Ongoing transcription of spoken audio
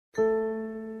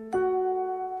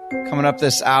Coming up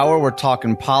this hour, we're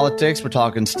talking politics, we're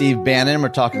talking Steve Bannon, we're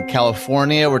talking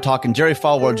California, we're talking Jerry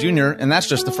Falwell Jr., and that's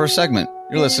just the first segment.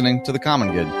 You're listening to The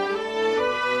Common Good.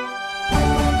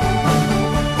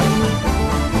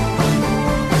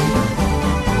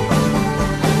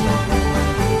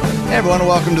 Hey everyone,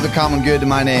 welcome to The Common Good.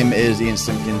 My name is Ian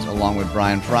Simpkins along with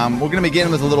Brian Fromm. We're going to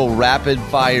begin with a little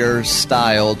rapid-fire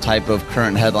style type of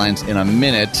current headlines in a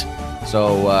minute.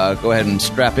 So go ahead and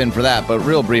strap in for that. But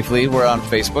real briefly, we're on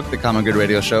Facebook, The Common Good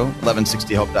Radio Show,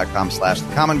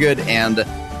 1160hope.com/The Common Good, and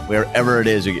wherever it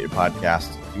is you get your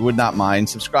podcasts. If you would not mind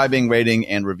subscribing, rating,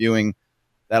 and reviewing,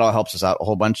 that all helps us out a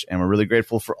whole bunch, and we're really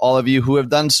grateful for all of you who have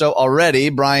done so already.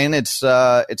 Brian, it's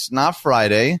not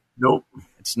Friday. Nope.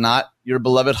 It's not your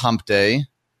beloved hump day.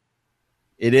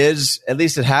 It is, at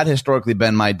least it had historically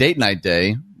been my date night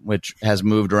day, which has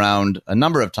moved around a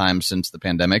number of times since the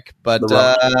pandemic. But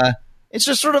it's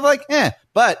just sort of like,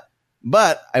 But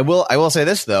I will say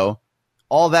this, though.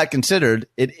 All that considered,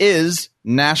 it is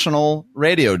National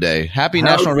Radio Day. Happy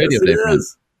National Radio Day,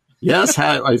 friends. Yes,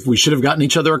 we should have gotten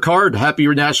each other a card. Happy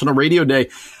National Radio Day.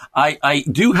 I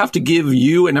do have to give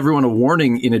you and everyone a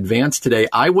warning in advance today.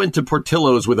 I went to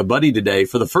Portillo's with a buddy today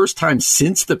for the first time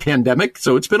since the pandemic,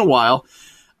 so it's been a while.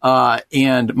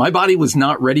 And my body was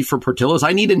not ready for Portillo's.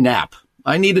 I need a nap.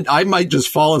 I might just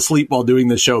fall asleep while doing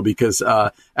the show because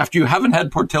after you haven't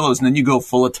had Portillo's and then you go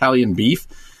full Italian beef,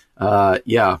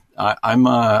 I'm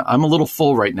a little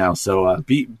full right now. So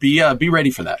be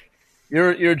ready for that.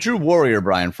 You're a true warrior,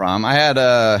 Brian Fromm. I had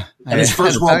his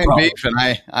first Italian beef, and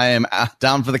I am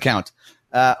down for the count.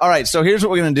 All right, so here's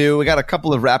what we're going to do. We got a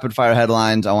couple of rapid-fire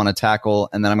headlines I want to tackle,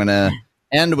 and then I'm going to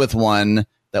end with one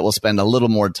that we'll spend a little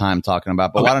more time talking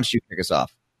about. But Why don't you kick us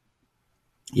off?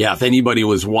 Yeah, if anybody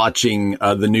was watching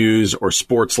the news or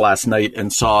sports last night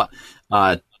and saw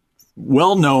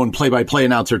well-known play-by-play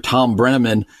announcer Tom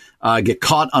Brenneman get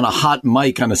caught on a hot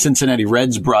mic on a Cincinnati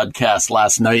Reds broadcast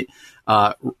last night,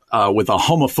 with a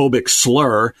homophobic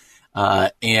slur.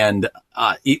 And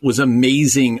it was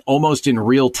amazing, almost in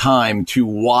real time, to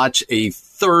watch a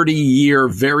 30-year,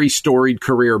 very storied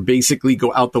career basically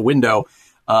go out the window.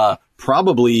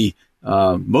 Probably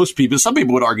most people, some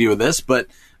people would argue with this, but,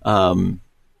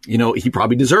 he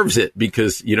probably deserves it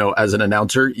because, as an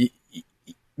announcer,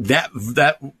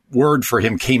 that word for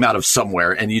him came out of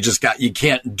somewhere and you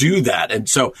can't do that. And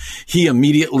so he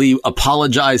immediately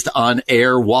apologized on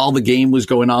air while the game was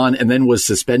going on and then was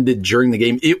suspended during the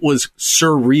game. It was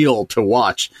surreal to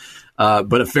watch.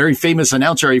 But a very famous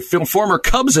announcer, a former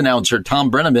Cubs announcer,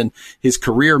 Tom Brenneman, his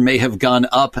career may have gone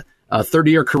up, a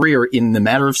 30-year career in the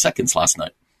matter of seconds last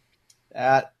night.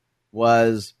 That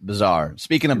was bizarre.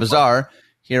 Speaking of bizarre,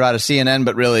 here out of CNN,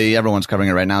 but really everyone's covering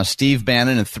it right now. Steve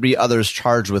Bannon and 3 others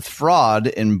charged with fraud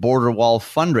in border wall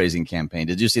fundraising campaign.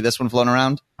 Did you see this one floating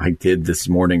around? I did this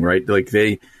morning, right?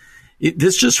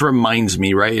 This just reminds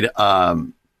me, right? The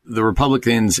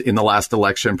Republicans in the last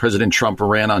election, President Trump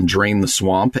ran on Drain the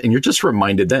Swamp, and you're just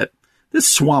reminded that this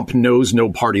swamp knows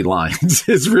no party lines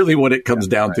is really what it comes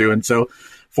down to. And so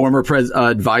former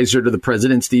advisor to the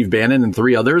president, Steve Bannon, and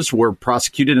 3 others were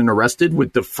prosecuted and arrested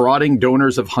with defrauding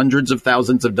donors of hundreds of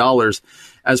thousands of dollars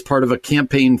as part of a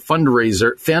campaign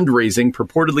fundraising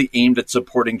purportedly aimed at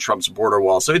supporting Trump's border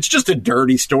wall. So it's just a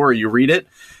dirty story. You read it,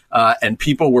 and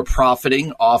people were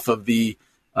profiting off the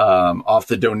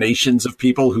donations of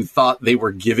people who thought they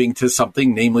were giving to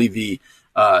something, namely the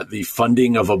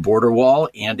funding of a border wall,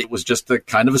 and it was just a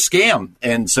kind of a scam.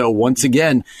 And so once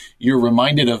again, you're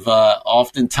reminded of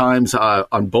oftentimes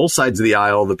on both sides of the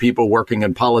aisle, the people working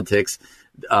in politics,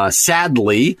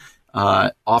 sadly,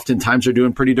 oftentimes are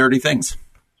doing pretty dirty things.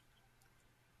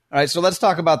 All right, so let's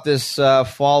talk about this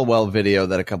Falwell video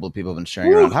that a couple of people have been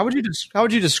sharing around. How would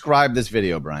you describe this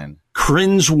video, Brian?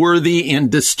 Cringeworthy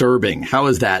and disturbing. How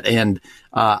is that? And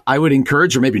I would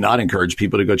encourage, or maybe not encourage,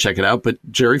 people to go check it out. But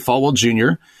Jerry Falwell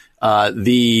Jr.,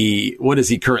 what is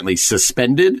he currently?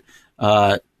 Suspended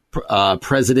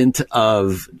president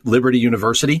of Liberty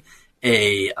University.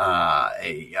 A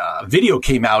video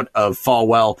came out of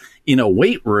Falwell in a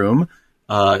weight room.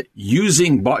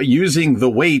 Using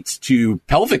the weights to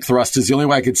pelvic thrust is the only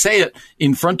way I could say it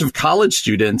in front of college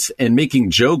students and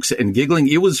making jokes and giggling.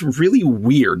 It was really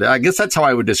weird. I guess that's how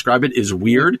I would describe it, is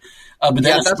weird. But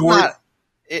yeah,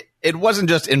 it wasn't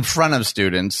just in front of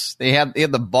students. They had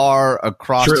the bar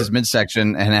across his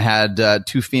midsection and it had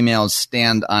 2 females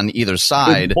stand on either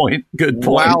side. Good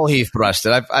point. While he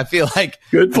thrusted. I feel like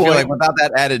without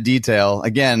that added detail,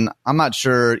 again, I'm not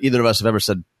sure either of us have ever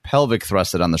said pelvic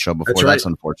thrusted on the show before. That's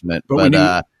unfortunate. But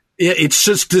It's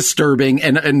just disturbing.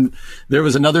 And there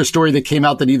was another story that came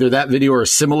out that either that video or a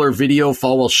similar video,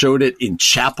 Falwell showed it in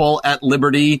chapel at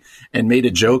Liberty and made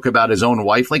a joke about his own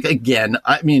wife. Like, again,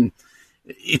 I mean,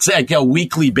 it's like a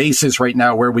weekly basis right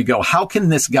now where we go, how can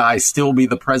this guy still be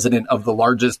the president of the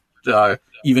largest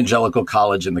evangelical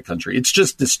college in the country? It's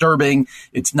just disturbing.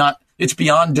 It's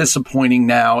beyond disappointing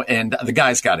now. And the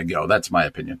guy's got to go. That's my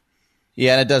opinion.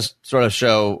 Yeah, and it does sort of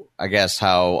show, I guess,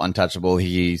 how untouchable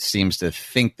he seems to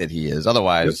think that he is.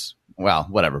 Otherwise, well,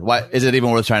 whatever. Why is it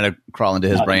even worth trying to crawl into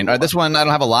his brain? All right, this one, I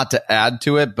don't have a lot to add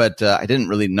to it, but I didn't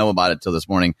really know about it till this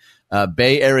morning.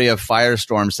 Bay Area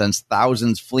firestorm sends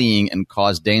thousands fleeing and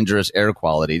caused dangerous air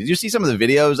quality. Did you see some of the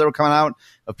videos that were coming out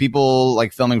of people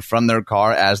like filming from their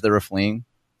car as they were fleeing?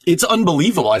 It's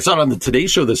unbelievable. I saw it on the Today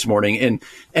Show this morning. And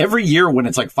every year when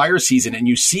it's like fire season and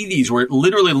you see these where it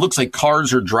literally looks like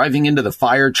cars are driving into the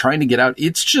fire, trying to get out,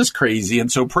 it's just crazy.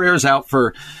 And so prayers out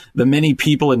for the many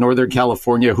people in Northern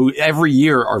California who every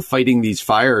year are fighting these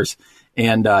fires.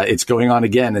 And it's going on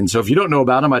again. And so if you don't know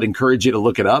about them, I'd encourage you to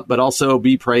look it up, but also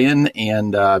be praying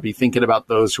and be thinking about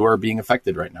those who are being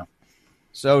affected right now.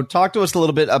 So talk to us a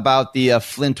little bit about the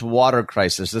Flint water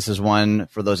crisis. This is one,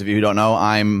 for those of you who don't know,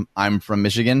 I'm from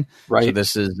Michigan. Right. So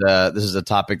this is a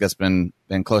topic that's been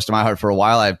close to my heart for a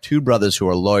while. I have two brothers who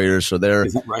are lawyers, so they're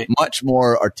much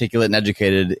more articulate and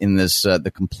educated in this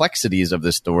the complexities of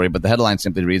this story. But the headline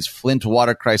simply reads, Flint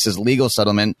water crisis legal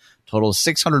settlement totals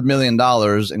 $600 million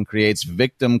and creates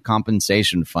victim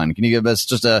compensation fund. Can you give us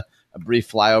just a brief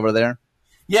flyover there?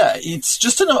 Yeah, it's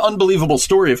just an unbelievable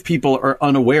story. If people are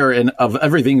unaware and of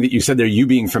everything that you said there, you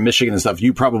being from Michigan and stuff,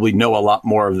 you probably know a lot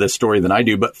more of this story than I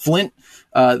do. But Flint,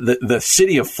 the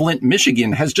city of Flint,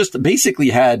 Michigan, has just basically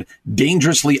had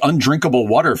dangerously undrinkable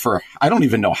water for I don't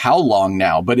even know how long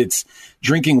now. But it's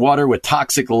drinking water with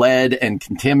toxic lead and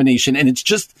contamination. And it's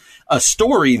just a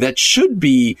story that should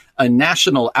be a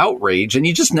national outrage. And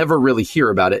you just never really hear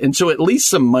about it. And so at least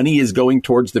some money is going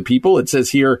towards the people. It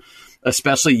says here,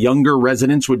 especially younger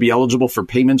residents would be eligible for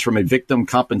payments from a victim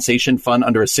compensation fund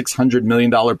under a $600 million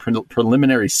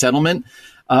preliminary settlement.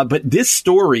 But this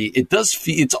story,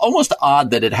 it's almost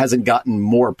odd that it hasn't gotten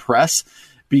more press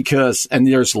because, and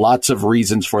there's lots of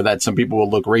reasons for that. Some people will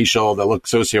look racial, they'll look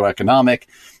socioeconomic.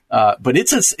 But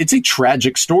it's a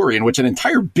tragic story in which an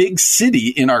entire big city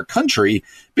in our country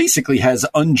basically has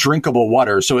undrinkable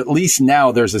water. So at least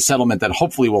now there's a settlement that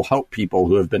hopefully will help people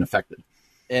who have been affected.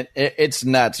 It's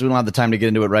nuts. We don't have the time to get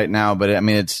into it right now, but I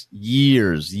mean, it's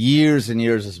years and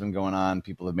years it's been going on.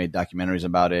 People have made documentaries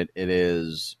about it. It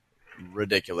is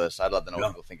ridiculous. I'd love to know what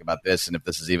people think about this and if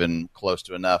this is even close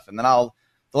to enough. And then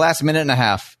the last minute and a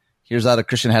half, here's out of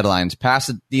Christian headlines.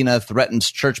 Pasadena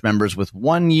threatens church members with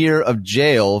 1 year of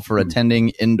jail for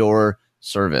attending indoor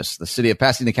service. The city of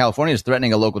Pasadena, California is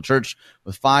threatening a local church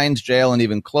with fines, jail, and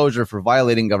even closure for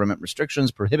violating government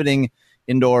restrictions prohibiting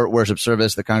indoor worship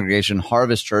service. The congregation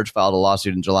Harvest Church filed a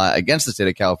lawsuit in July against the state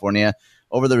of California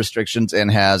over the restrictions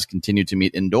and has continued to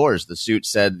meet indoors. The suit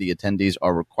said the attendees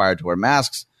are required to wear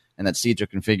masks and that seats are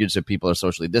configured so people are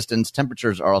socially distanced.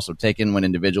 Temperatures are also taken when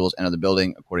individuals enter the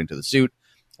building, according to the suit.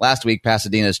 Last week,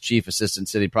 Pasadena's chief assistant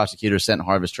city prosecutor sent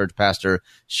Harvest Church pastor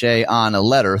Shay On a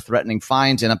letter threatening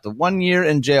fines and up to 1 year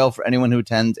in jail for anyone who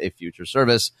attends a future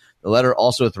service. The letter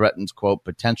also threatens, quote,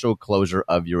 potential closure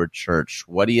of your church.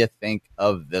 What do you think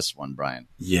of this one, Brian?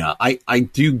 Yeah, I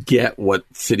do get what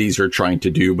cities are trying to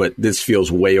do, but this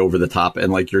feels way over the top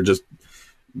and like you're just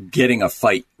getting a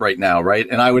fight right now, right?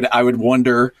 And I would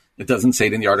wonder, it doesn't say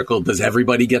it in the article, does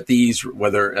everybody get these,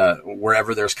 whether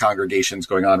wherever there's congregations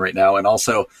going on right now? And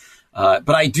also,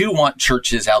 but I do want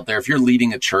churches out there, if you're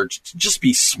leading a church, to just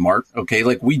be smart, okay?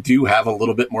 Like we do have a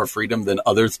little bit more freedom than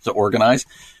others to organize,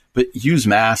 but use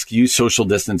masks, use social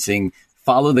distancing,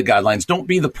 follow the guidelines. Don't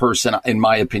be the person, in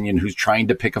my opinion, who's trying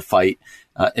to pick a fight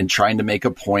and trying to make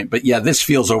a point. But yeah, this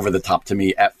feels over the top to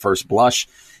me at first blush.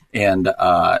 And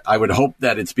I would hope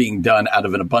that it's being done out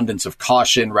of an abundance of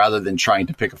caution rather than trying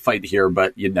to pick a fight here,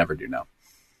 but you'd never do know.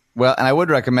 Well, and I would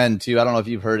recommend, too, I don't know if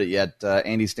you've heard it yet,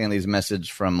 Andy Stanley's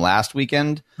message from last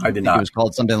weekend. I did not. It was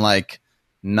called something like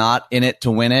Not In It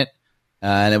to Win It.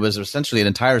 And it was essentially an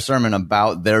entire sermon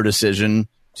about their decision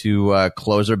to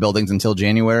close their buildings until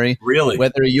January. Really?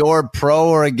 Whether you're pro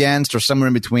or against or somewhere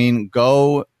in between,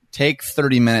 go take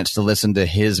 30 minutes to listen to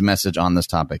his message on this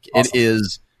topic. Awesome. It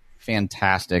is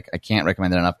fantastic. I can't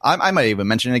recommend it enough. I might even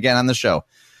mention it again on the show.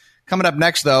 Coming up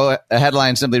next, though, a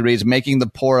headline simply reads, making the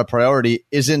poor a priority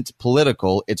isn't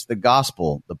political, it's the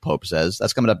gospel, the Pope says.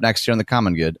 That's coming up next here on The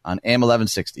Common Good on AM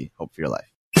 1160. Hope for your life.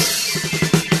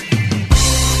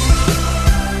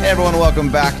 Hey, everyone, welcome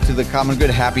back to the Common Good.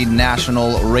 Happy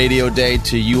National Radio Day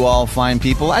to you all fine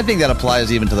people. I think that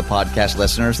applies even to the podcast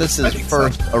listeners. This is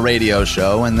first a radio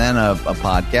show and then a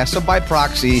podcast. So by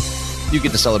proxy, you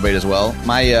get to celebrate as well.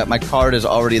 My card is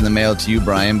already in the mail to you,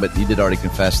 Brian, but you did already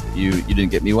confess that you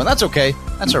didn't get me one. That's okay.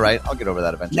 That's all right. I'll get over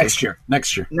that eventually.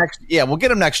 Next year. Yeah, we'll get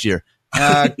them next year.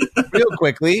 Real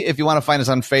quickly, if you want to find us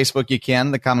on Facebook, you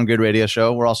can. The Common Good Radio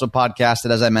Show. We're also podcasted,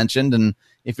 as I mentioned, and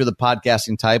if you're the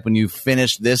podcasting type, when you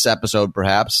finish this episode,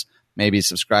 perhaps, maybe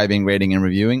subscribing, rating, and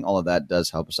reviewing, all of that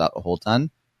does help us out a whole ton.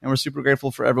 And we're super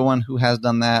grateful for everyone who has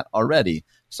done that already.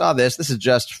 Saw this. This is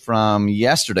just from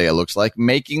yesterday, it looks like.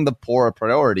 Making the poor a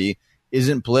priority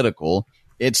isn't political.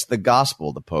 It's the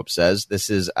gospel, the Pope says.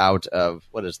 This is out of,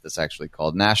 what is this actually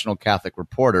called? National Catholic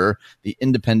Reporter, the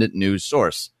independent news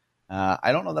source.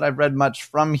 I don't know that I've read much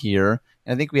from here.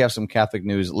 And I think we have some Catholic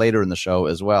news later in the show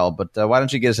as well. But why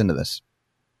don't you get us into this?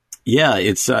 Yeah,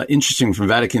 it's interesting from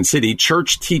Vatican City.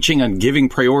 Church teaching on giving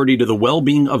priority to the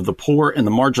well-being of the poor and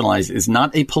the marginalized is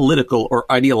not a political or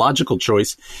ideological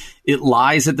choice. It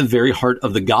lies at the very heart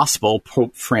of the gospel,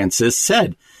 Pope Francis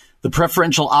said. The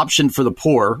preferential option for the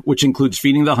poor, which includes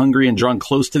feeding the hungry and drawing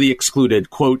close to the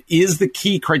excluded, quote, is the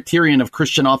key criterion of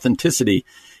Christian authenticity,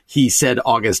 he said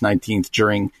August 19th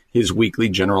during his weekly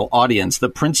general audience. The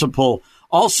principle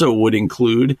also would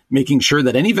include making sure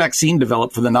that any vaccine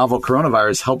developed for the novel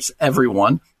coronavirus helps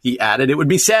everyone. He added, it would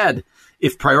be sad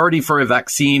if priority for a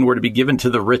vaccine were to be given to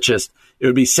the richest. It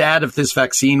would be sad if this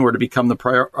vaccine were to become the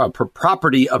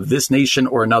property of this nation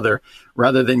or another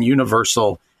rather than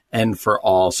universal and for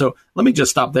all. So let me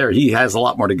just stop there. He has a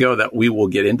lot more to go that we will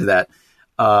get into that.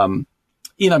 I'm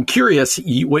curious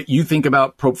what you think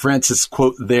about Pope Francis'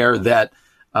 quote there that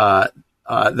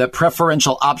that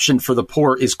preferential option for the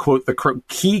poor is, quote, the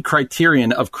key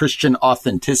criterion of Christian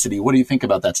authenticity. What do you think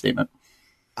about that statement?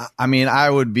 I mean, I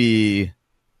would be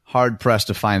hard pressed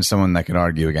to find someone that could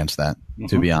argue against that,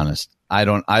 to be honest. I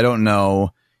don't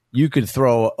know. You could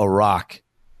throw a rock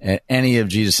at any of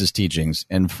Jesus's teachings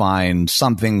and find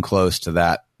something close to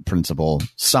that principle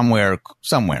somewhere.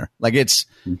 Like it's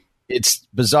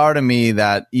bizarre to me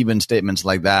that even statements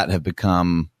like that have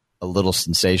become a little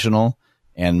sensational.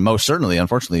 And most certainly,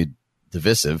 unfortunately,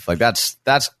 divisive. Like that's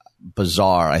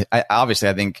bizarre.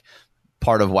 I think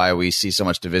part of why we see so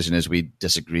much division is we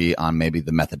disagree on maybe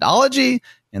the methodology,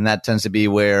 and that tends to be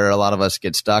where a lot of us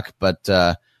get stuck. But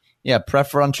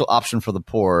preferential option for the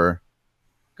poor.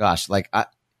 Gosh,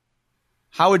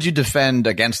 how would you defend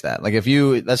against that? Like if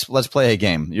you let's play a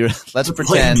game. Let's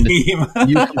pretend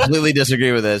you completely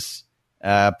disagree with this.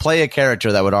 Play a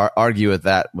character that would argue with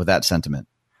that sentiment.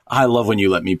 I love when you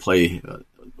let me play.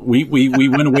 We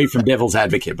went away from devil's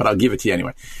advocate, but I'll give it to you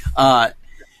anyway.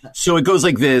 So it goes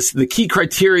like this. The key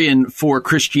criterion for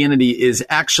Christianity is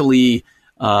actually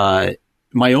my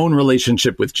own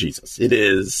relationship with Jesus. It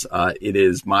is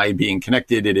my being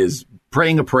connected. It is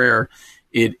praying a prayer.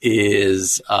 It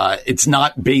is it's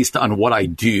not based on what I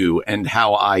do and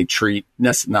how I treat,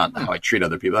 not how I treat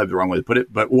other people. I have the wrong way to put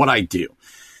it, but what I do.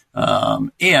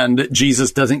 And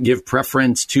Jesus doesn't give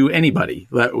preference to anybody.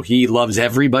 He loves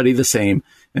everybody the same.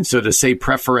 And so to say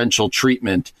preferential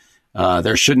treatment,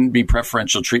 there shouldn't be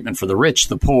preferential treatment for the rich,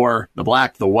 the poor, the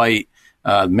black, the white,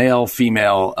 male,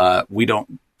 female. We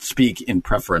don't speak in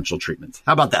preferential treatments.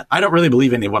 How about that? I don't really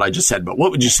believe any of what I just said, but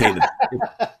what would you say to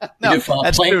that? No,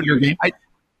 that's playing your game.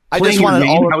 I just wanted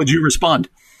how would you respond?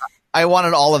 I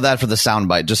wanted all of that for the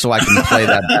soundbite, just so I can play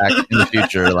that back in the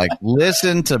future. Like,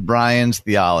 listen to Brian's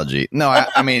theology. No,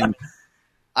 I mean,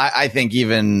 I think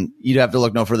even you'd have to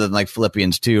look no further than like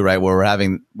Philippians 2, right? Where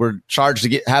we're charged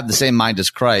to have the same mind as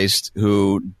Christ,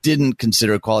 who didn't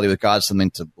consider equality with God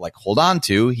something to like hold on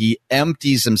to. He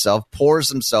empties himself, pours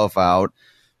himself out,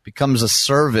 becomes a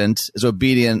servant, is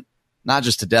obedient, not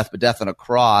just to death, but death on a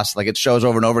cross. Like it shows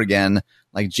over and over again.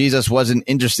 Like Jesus wasn't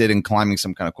interested in climbing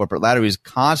some kind of corporate ladder. He's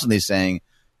constantly saying,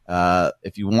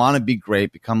 if you want to be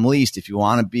great, become least. If you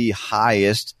want to be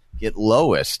highest, get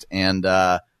lowest. And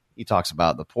he talks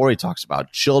about the poor. He talks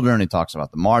about children. He talks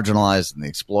about the marginalized and the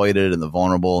exploited and the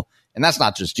vulnerable. And that's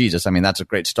not just Jesus. I mean, that's a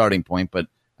great starting point, but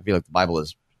I feel like the Bible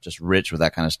is just rich with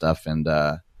that kind of stuff. And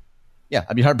I'd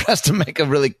be hard pressed to make a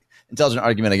really intelligent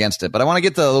argument against it. But I want to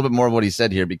get to a little bit more of what he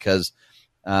said here because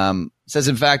says,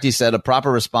 in fact, he said, a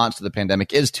proper response to the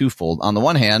pandemic is twofold. On the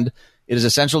one hand, it is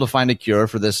essential to find a cure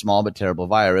for this small but terrible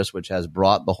virus, which has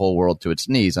brought the whole world to its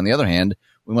knees. On the other hand,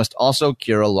 we must also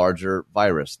cure a larger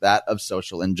virus, that of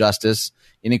social injustice,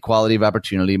 inequality of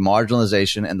opportunity,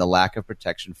 marginalization, and the lack of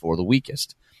protection for the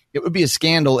weakest. It would be a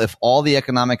scandal if all the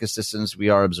economic assistance we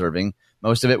are observing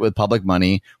most of it with public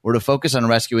money, were to focus on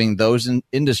rescuing those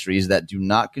industries that do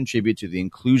not contribute to the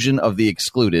inclusion of the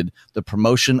excluded, the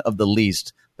promotion of the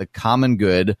least, the common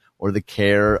good, or the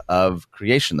care of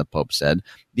creation, the Pope said.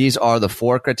 These are the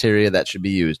 4 criteria that should be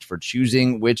used for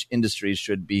choosing which industries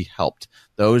should be helped.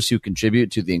 Those who contribute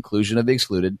to the inclusion of the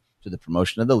excluded, to the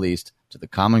promotion of the least, to the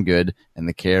common good, and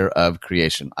the care of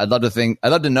creation. I'd love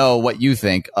to know what you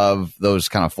think of those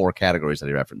kind of 4 categories that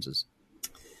he references.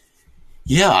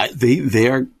 Yeah,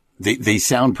 they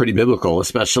sound pretty biblical,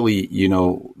 especially,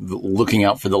 looking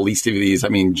out for the least of these. I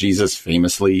mean, Jesus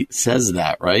famously says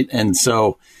that, right? And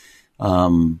so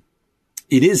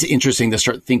it is interesting to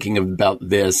start thinking about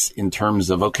this in terms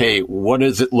of, okay, what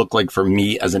does it look like for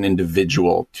me as an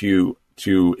individual to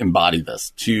embody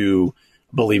this, to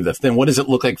believe this? Then what does it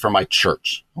look like for my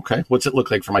church? Okay, what's it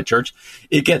look like for my church?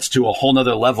 It gets to a whole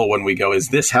nother level when we go, is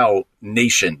this how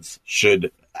nations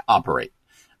should operate?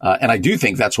 And I do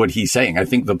think that's what he's saying. I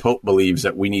think the Pope believes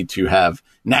that we need to have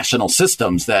national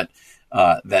systems that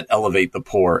elevate the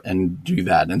poor and do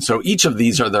that. And so each of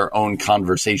these are their own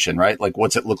conversation, right? Like,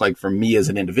 what's it look like for me as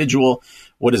an individual?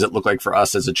 What does it look like for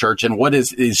us as a church? And what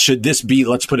should this be?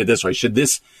 Let's put it this way. Should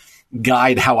this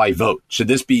guide how I vote? Should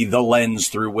this be the lens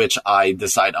through which I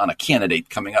decide on a candidate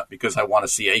coming up because I want to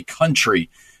see a country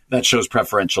that shows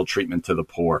preferential treatment to the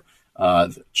poor?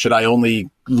 Should I only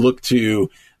look to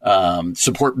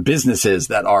support businesses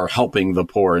that are helping the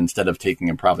poor instead of taking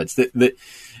in profits?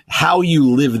 How you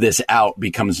live this out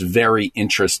becomes very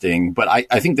interesting. But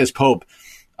I think this Pope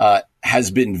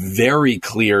has been very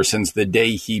clear since the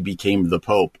day he became the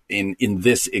Pope in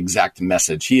this exact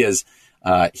message. He has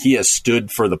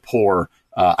stood for the poor,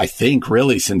 I think,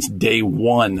 really since day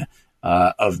one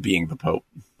of being the Pope.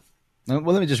 Well,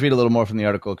 let me just read a little more from the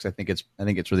article because I think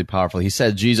it's really powerful. He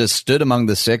said, Jesus stood among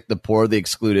the sick, the poor, the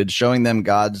excluded, showing them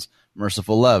God's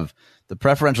merciful love. The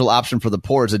preferential option for the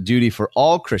poor is a duty for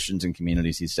all Christians and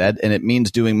communities, he said, and it means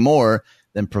doing more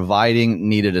than providing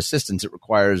needed assistance. It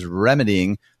requires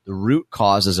remedying the root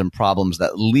causes and problems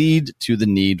that lead to the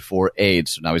need for aid.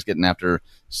 So now he's getting after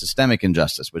systemic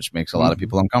injustice, which makes a lot of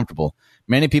people uncomfortable.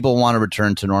 Many people want to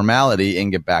return to normality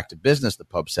and get back to business, the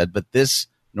Pope said, but this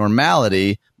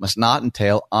normality must not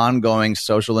entail ongoing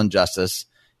social injustice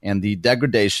and the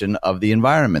degradation of the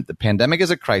environment. The pandemic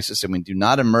is a crisis, and we do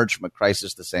not emerge from a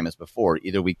crisis the same as before.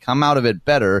 Either we come out of it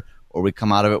better or we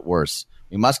come out of it worse.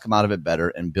 We must come out of it better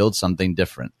and build something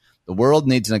different. The world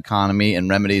needs an economy and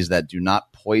remedies that do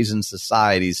not poison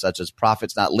societies, such as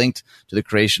profits not linked to the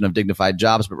creation of dignified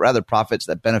jobs, but rather profits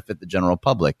that benefit the general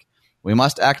public. We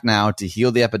must act now to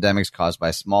heal the epidemics caused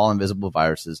by small invisible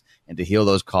viruses and to heal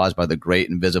those caused by the great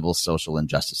invisible social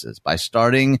injustices. By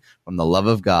starting from the love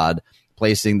of God,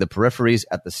 placing the peripheries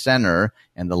at the center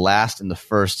and the last in the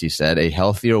first, he said, a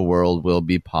healthier world will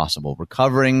be possible.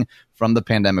 Recovering from the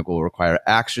pandemic will require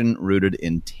action rooted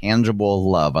in tangible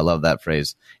love. I love that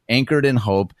phrase. Anchored in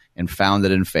hope and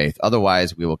founded in faith.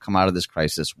 Otherwise, we will come out of this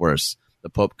crisis worse. The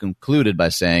Pope concluded by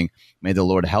saying, may the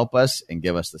Lord help us and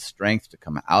give us the strength to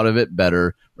come out of it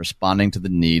better, responding to the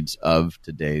needs of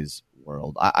today's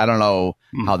world. I don't know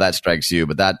how that strikes you,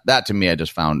 but that to me, I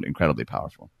just found incredibly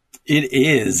powerful. It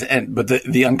is. But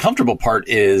the uncomfortable part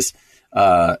is,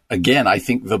 again, I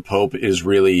think the Pope is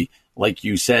really, like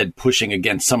you said, pushing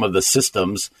against some of the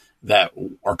systems that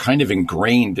are kind of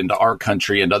ingrained into our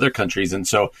country and other countries. And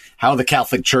so how the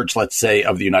Catholic Church, let's say,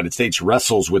 of the United States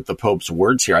wrestles with the Pope's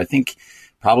words here, I think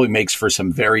probably makes for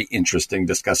some very interesting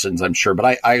discussions, I'm sure.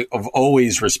 But I have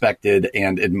always respected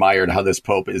and admired how this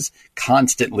Pope is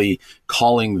constantly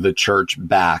calling the church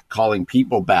back, calling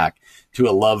people back to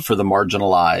a love for the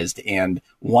marginalized and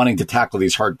wanting to tackle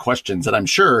these hard questions that I'm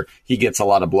sure he gets a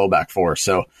lot of blowback for.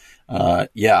 So,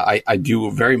 I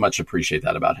do very much appreciate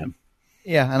that about him.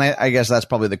 Yeah, and I guess that's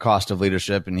probably the cost of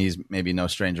leadership, and he's maybe no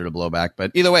stranger to blowback. But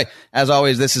either way, as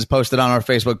always, this is posted on our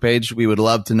Facebook page. We would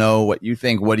love to know what you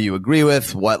think. What do you agree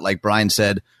with? What, like Brian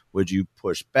said, would you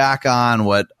push back on?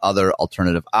 What other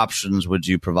alternative options would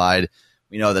you provide?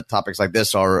 We know that topics like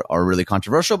this are really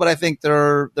controversial, but I think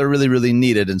they're really, really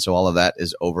needed. And so all of that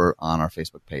is over on our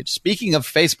Facebook page. Speaking of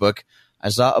Facebook, I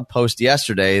saw a post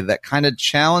yesterday that kind of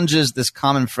challenges this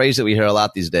common phrase that we hear a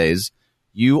lot these days.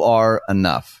 You are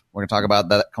enough. We're going to talk about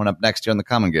that coming up next here on The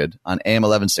Common Good on AM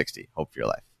 1160. Hope for your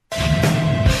life.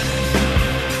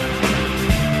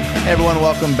 Hey, everyone.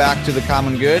 Welcome back to The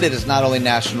Common Good. It is not only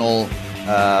National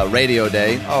Radio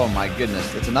Day. Oh, my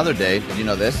goodness. It's another day. Did you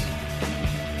know this?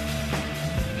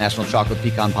 National Chocolate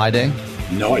Pecan Pie Day.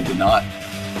 No, I did not.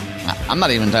 I'm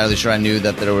not even entirely sure I knew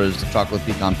that there was chocolate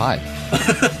pecan pie.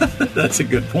 That's a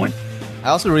good point. I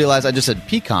also realized I just said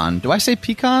pecan. Do I say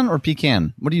pecan or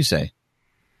pecan? What do you say?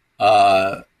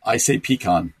 I say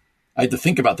pecan. I had to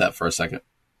think about that for a second.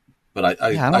 But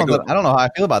I don't know how I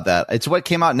feel about that. It's what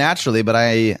came out naturally, but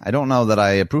I don't know that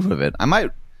I approve of it. I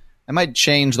might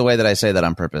change the way that I say that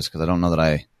on purpose because I don't know that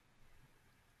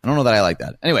I like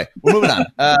that. Anyway, we're moving on.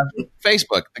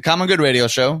 Facebook, The Common Good Radio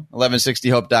Show,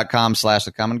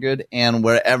 1160hope.com/The Common Good, and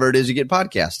wherever it is you get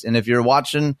podcasts. And if you're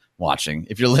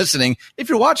if you're listening, if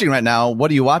you're watching right now, what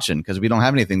are you watching? Because we don't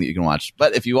have anything that you can watch.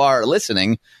 But if you are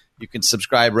listening, you can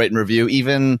subscribe, rate, and review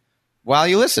even while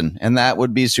you listen. And that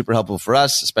would be super helpful for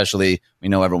us, especially we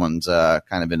know everyone's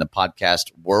kind of in the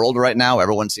podcast world right now.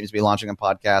 Everyone seems to be launching a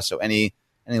podcast. So any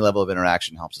level of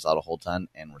interaction helps us out a whole ton,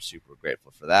 and we're super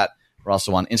grateful for that. We're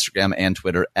also on Instagram and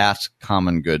Twitter at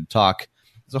Common Good Talk.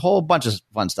 There's a whole bunch of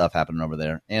fun stuff happening over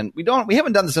there. And we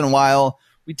haven't done this in a while.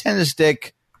 We tend to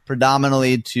stick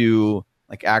predominantly to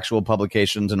like actual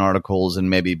publications and articles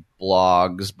and maybe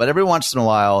blogs. But every once in a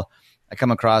while, I come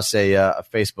across a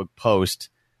Facebook post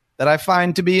that I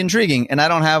find to be intriguing. And I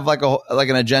don't have like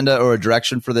an agenda or a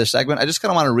direction for this segment. I just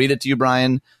kind of want to read it to you,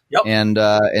 Brian, yep.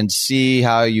 and see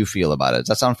how you feel about it. Does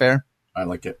that sound fair? I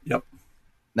like it. Yep.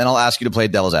 Then I'll ask you to play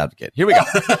devil's advocate. Here we go.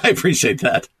 I appreciate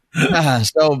that.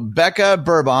 So Becca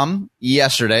Burbaum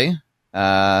yesterday,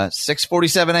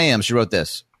 6:47 a.m., she wrote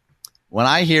this. When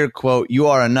I hear, quote, "you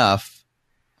are enough,"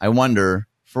 I wonder,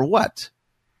 for what?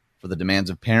 For the demands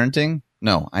of parenting?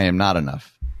 No, I am not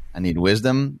enough. I need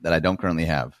wisdom that I don't currently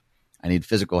have. I need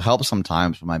physical help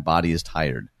sometimes when my body is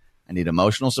tired. I need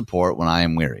emotional support when I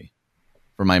am weary.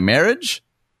 For my marriage?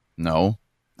 No,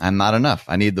 I'm not enough.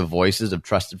 I need the voices of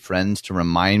trusted friends to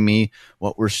remind me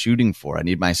what we're shooting for. I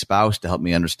need my spouse to help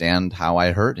me understand how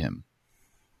I hurt him.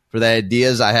 For the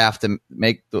ideas I have to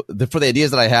make, for the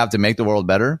ideas that I have to make the world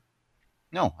better?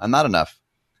 No, I'm not enough.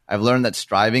 I've learned that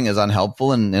striving is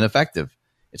unhelpful and ineffective.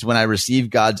 It's when I receive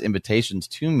God's invitations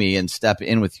to me and step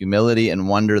in with humility and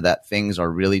wonder that things are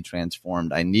really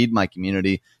transformed. I need my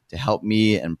community to help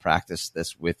me and practice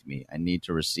this with me. I need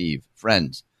to receive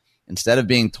friends. Instead of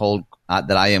being told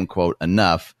that I am, quote,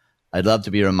 enough, I'd love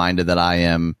to be reminded that I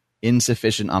am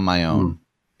insufficient on my own,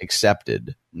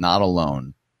 accepted, not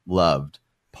alone, loved,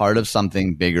 part of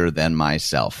something bigger than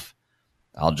myself.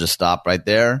 I'll just stop right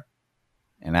there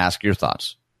and ask your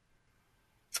thoughts.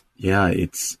 Yeah,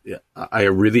 I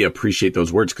really appreciate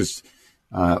those words because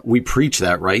we preach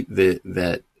that, right?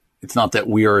 That it's not that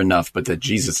we are enough, but that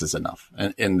Jesus is enough,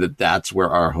 and that's where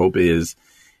our hope is.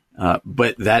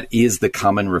 But that is the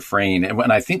common refrain.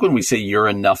 And I think when we say you're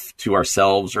enough to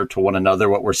ourselves or to one another,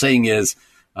 what we're saying is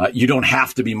you don't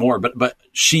have to be more. But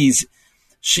she's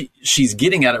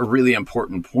getting at a really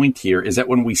important point here is that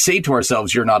when we say to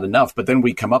ourselves, you're not enough, but then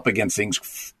we come up against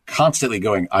things constantly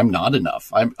going, I'm not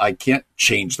enough. I can't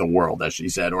change the world, as she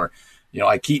said, or,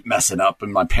 I keep messing up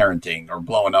in my parenting or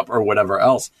blowing up or whatever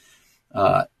else.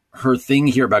 Her thing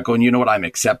here about going, you know what, I'm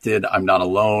accepted, I'm not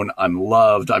alone, I'm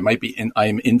loved, I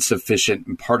am insufficient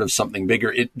and part of something bigger.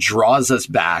 It draws us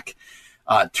back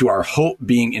to our hope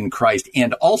being in Christ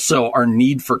and also our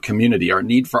need for community, our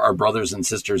need for our brothers and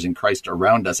sisters in Christ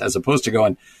around us, as opposed to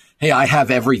going, hey, I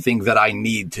have everything that I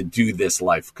need to do this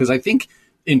life. Because I think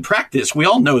in practice, we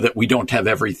all know that we don't have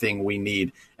everything we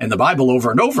need. And the Bible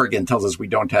over and over again tells us we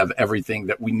don't have everything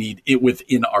that we need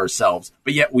within ourselves.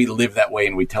 But yet we live that way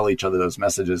and we tell each other those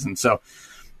messages. And so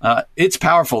it's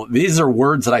powerful. These are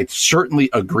words that I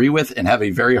certainly agree with and have a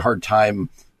very hard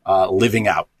time living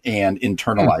out and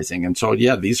internalizing. And so,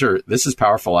 yeah, this is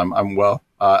powerful. I'm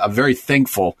very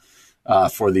thankful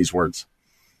for these words.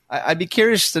 I'd be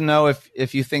curious to know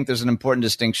if you think there's an important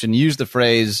distinction. Use the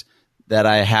phrase that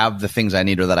I have the things I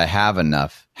need or that I have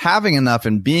enough. Having enough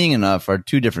and being enough are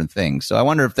two different things. So I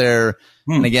wonder if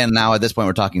and again, now at this point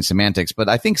we're talking semantics, but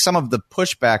I think some of the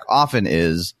pushback often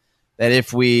is that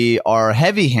if we are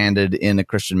heavy-handed in a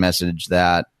Christian message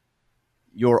that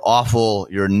you're awful,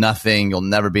 you're nothing, you'll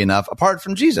never be enough, apart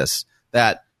from Jesus,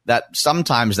 that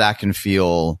sometimes that can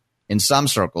feel, in some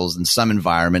circles, in some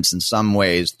environments, in some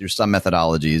ways, through some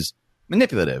methodologies,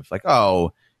 manipulative. Like,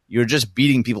 oh, you're just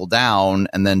beating people down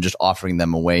and then just offering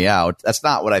them a way out. That's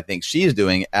not what I think she's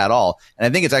doing at all. And I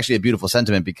think it's actually a beautiful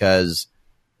sentiment because,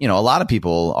 a lot of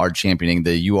people are championing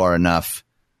the you are enough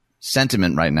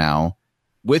sentiment right now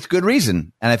with good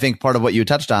reason. And I think part of what you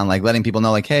touched on, like letting people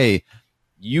know, like, hey,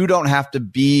 you don't have to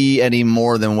be any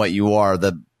more than what you are.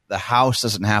 The house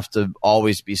doesn't have to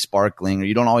always be sparkling, or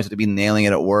you don't always have to be nailing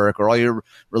it at work, or all your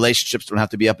relationships don't have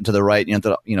to be up and to the right. You have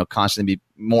to, constantly be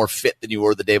more fit than you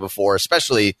were the day before,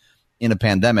 especially in a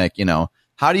pandemic.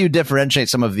 How do you differentiate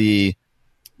some of the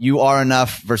you are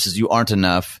enough versus you aren't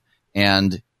enough,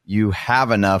 and you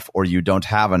have enough or you don't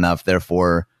have enough?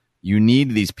 Therefore, you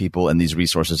need these people and these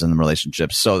resources in the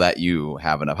relationships so that you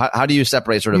have enough. How do you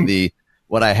separate sort of the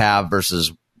what I have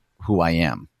versus who I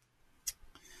am?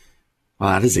 Well,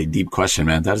 that is a deep question,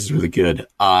 man. That is really good.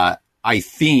 I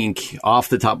think off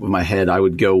the top of my head, I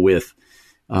would go with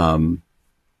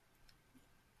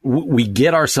we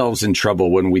get ourselves in trouble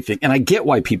when we think, and I get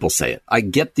why people say it. I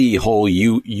get the whole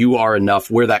you are enough,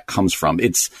 where that comes from.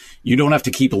 It's, you don't have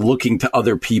to keep looking to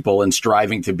other people and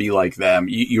striving to be like them.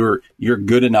 You're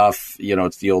good enough.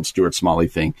 It's the old Stuart Smalley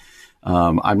thing.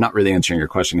 I'm not really answering your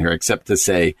question here, except to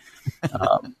say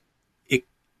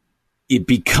it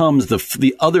becomes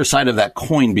the other side of that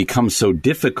coin becomes so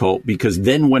difficult, because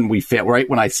then when we fail, right?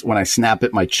 When I snap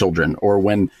at my children, or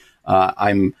when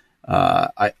I'm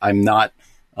not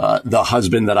the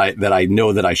husband that I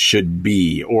know that I should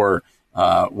be, or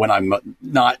when I'm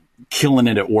not killing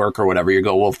it at work or whatever, you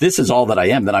go, well, if this is all that I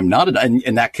am, then I'm not,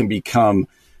 and that can become,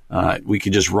 we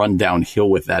could just run downhill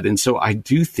with that. And so I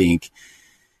do think,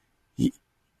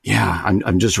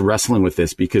 I'm just wrestling with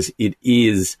this, because it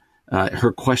is,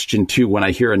 her question too, when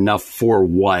I hear enough for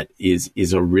what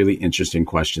is a really interesting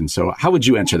question. So how would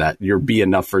you answer that? Your be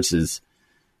enough versus,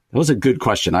 that was a good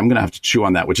question. I'm going to have to chew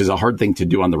on that, which is a hard thing to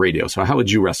do on the radio. So how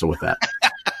would you wrestle with that?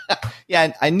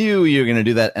 Yeah, I knew you were going to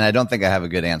do that, and I don't think I have a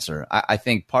good answer. I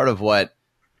think part of what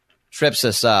trips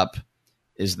us up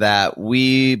is that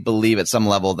we believe at some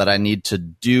level that I need to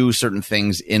do certain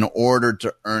things in order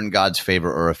to earn God's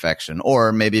favor or affection.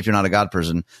 Or maybe if you're not a God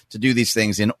person, to do these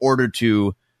things in order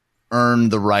to earn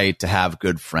the right to have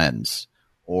good friends,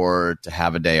 or to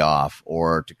have a day off,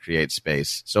 or to create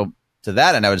space. So to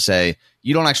that end, I would say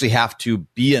you don't actually have to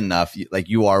be enough. Like,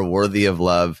 you are worthy of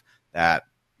love, that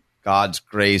God's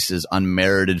grace is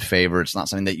unmerited favor. It's not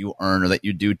something that you earn or that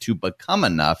you do to become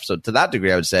enough. So to that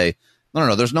degree, I would say,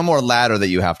 no, there's no more ladder that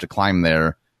you have to climb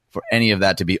there for any of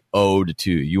that to be owed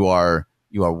to. You are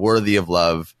worthy of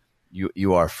love.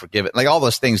 You are forgiven. Like, all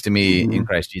those things to me in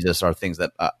Christ Jesus are things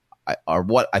that are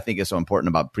what I think is so important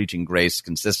about preaching grace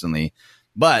consistently.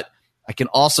 But I can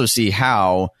also see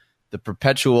how the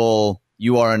perpetual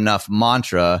 "you are enough"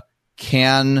 mantra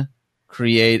can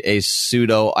create a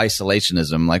pseudo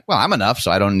isolationism. Like, well, I'm enough,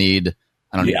 so I don't need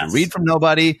to read from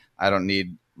nobody. I don't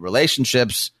need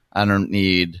relationships. I don't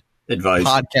need advice,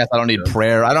 podcast. I don't need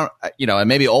prayer. I don't, and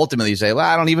maybe ultimately you say, well,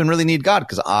 I don't even really need God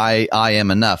because I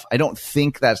am enough. I don't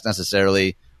think that's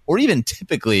necessarily, or even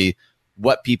typically,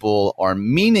 what people are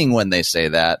meaning when they say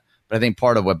that. But I think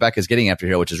part of what Becca's getting after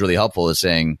here, which is really helpful, is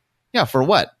saying, yeah, for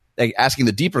what? Like, asking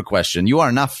the deeper question. You are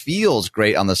enough feels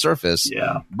great on the surface,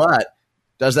 but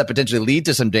does that potentially lead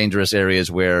to some dangerous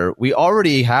areas where we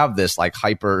already have this like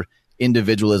hyper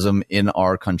individualism in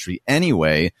our country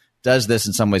anyway? Does this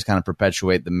in some ways kind of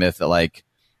perpetuate the myth that, like,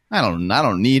 I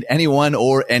don't need anyone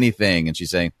or anything? And she's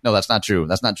saying, no, that's not true.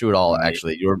 That's not true at all. Right.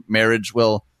 Actually, your marriage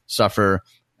will suffer.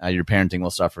 Your parenting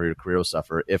will suffer. Your career will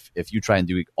suffer. If you try and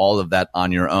do all of that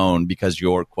on your own because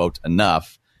you're, quote,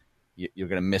 enough, you're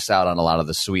going to miss out on a lot of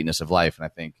the sweetness of life. And I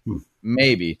think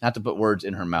maybe, not to put words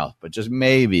in her mouth, but just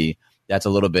maybe that's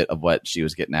a little bit of what she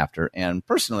was getting after. And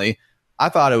personally, I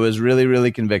thought it was really,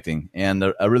 really convicting and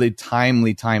a really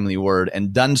timely word,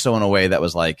 and done so in a way that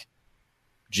was like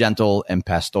gentle and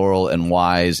pastoral and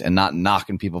wise, and not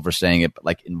knocking people for saying it, but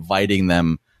like inviting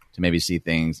them to maybe see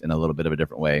things in a little bit of a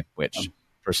different way, which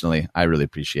personally I really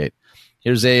appreciate.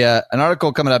 Here's an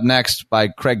article coming up next by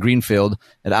Craig Greenfield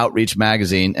at Outreach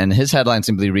Magazine, and his headline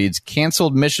simply reads,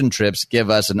 "Canceled mission trips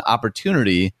give us an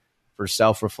opportunity for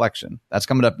self-reflection." That's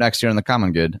coming up next here on The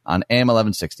Common Good on AM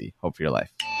 1160. Hope for your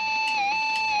life.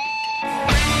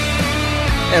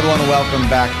 Hey everyone, welcome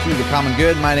back to The Common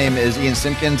Good. My name is Ian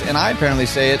Simpkins, and I apparently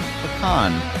say it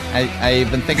pecan. I've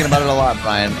been thinking about it a lot,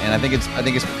 Brian, and I think it's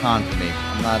pecan for me.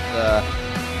 I'm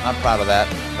not proud of that,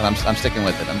 but I'm sticking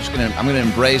with it. I'm gonna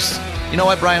embrace. You know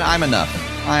what, Brian? I'm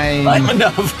enough. I'm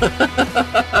enough.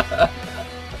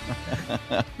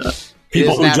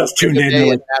 People who just tuned in.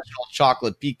 National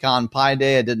Chocolate Pecan Pie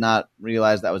Day. I did not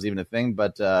realize that was even a thing,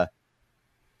 but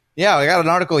yeah, I got an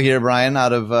article here, Brian,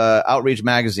 out of Outreach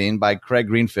Magazine by Craig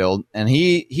Greenfield, and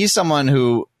he's someone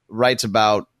who writes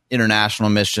about international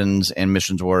missions and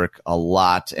missions work a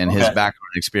lot, and his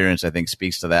background experience, I think,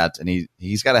 speaks to that. And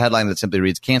he's got a headline that simply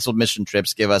reads, "Canceled mission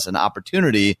trips give us an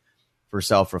opportunity for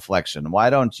self-reflection." Why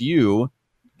don't you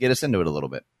get us into it a little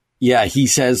bit? Yeah, he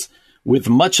says, with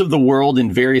much of the world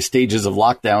in various stages of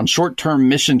lockdown, short-term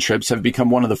mission trips have become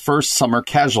one of the first summer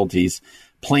casualties.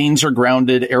 Planes are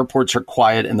grounded, airports are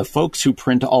quiet, and the folks who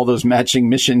print all those matching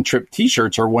mission trip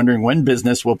T-shirts are wondering when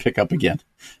business will pick up again.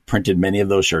 Printed many of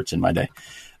those shirts in my day.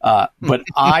 But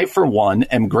I, for one,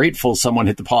 am grateful someone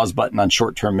hit the pause button on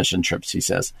short-term mission trips, he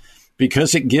says.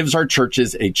 because it gives our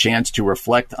churches a chance to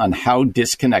reflect on how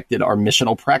disconnected our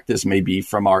missional practice may be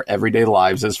from our everyday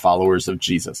lives as followers of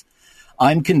Jesus.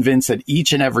 I'm convinced that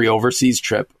each and every overseas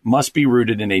trip must be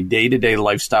rooted in a day-to-day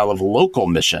lifestyle of local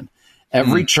mission.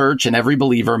 Every church and every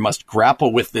believer must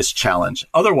grapple with this challenge.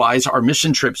 Otherwise, our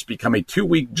mission trips become a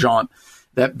 2-week jaunt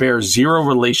that bears zero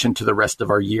relation to the rest of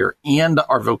our year and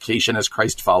our vocation as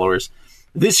Christ followers.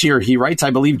 This year, he writes, I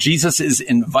believe Jesus is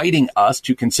inviting us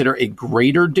to consider a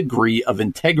greater degree of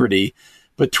integrity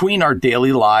between our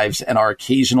daily lives and our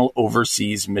occasional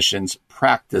overseas missions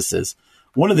practices.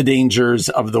 One of the dangers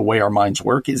of the way our minds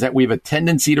work is that we have a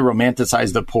tendency to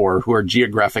romanticize the poor who are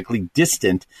geographically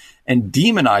distant and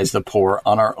demonize the poor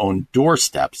on our own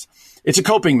doorsteps. It's a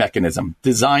coping mechanism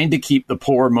designed to keep the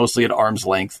poor mostly at arm's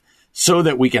length so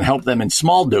that we can help them in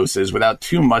small doses without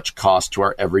too much cost to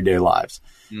our everyday lives.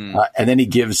 And then he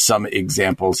gives some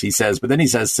examples. He says,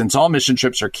 since all mission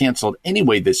trips are canceled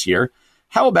anyway this year,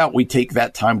 how about we take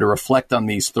that time to reflect on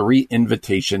these 3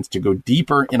 invitations to go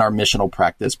deeper in our missional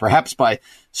practice? Perhaps by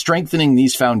strengthening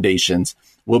these foundations,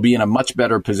 we'll be in a much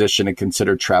better position to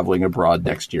consider traveling abroad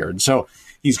next year. And so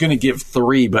he's going to give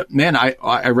 3. But man,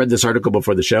 I read this article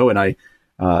before the show, and I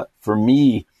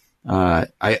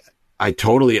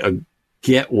totally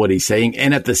get what he's saying,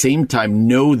 and at the same time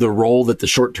know the role that the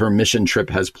short-term mission trip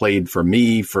has played for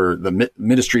me, for the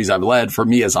ministries I've led, for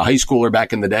me as a high schooler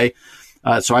back in the day.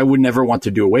 So I would never want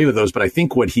to do away with those. But I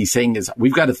think what he's saying is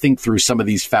we've got to think through some of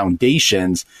these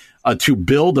foundations to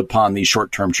build upon these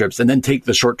short-term trips and then take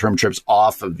the short-term trips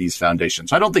off of these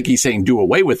foundations. So I don't think he's saying do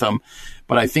away with them,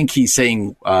 but I think he's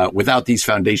saying without these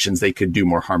foundations, they could do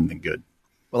more harm than good.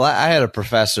 Well, I had a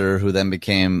professor who then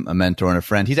became a mentor and a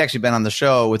friend. He's actually been on the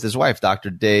show with his wife, Dr.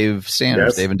 Dave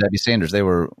Sanders, Dave and Debbie Sanders. They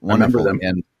were wonderful.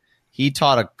 And he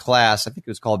taught a class, I think it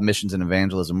was called Missions and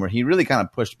Evangelism, where he really kind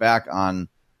of pushed back on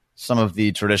some of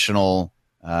the traditional,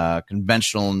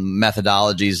 conventional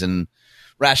methodologies and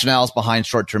rationales behind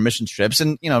short-term mission trips.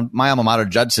 And, my alma mater,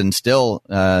 Judson, still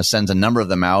sends a number of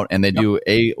them out, and they do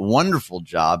a wonderful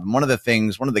job. And one of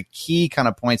the key kind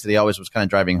of points that he always was kind of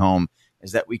driving home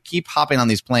is that we keep hopping on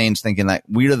these planes thinking that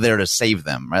we're there to save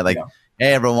them, right? Like,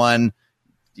 hey, everyone,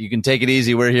 you can take it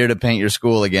easy. We're here to paint your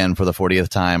school again for the 40th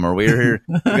time, or we're here,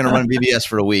 we're going to run VBS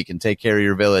for a week and take care of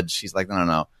your village. She's like,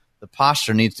 no. The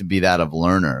posture needs to be that of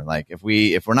learner. Like, if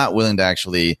we're not willing to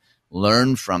actually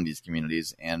learn from these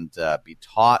communities and be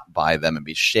taught by them and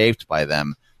be shaped by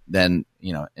them, then,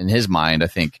 in his mind, I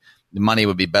think the money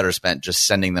would be better spent just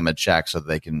sending them a check so that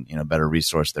they can, better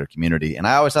resource their community. And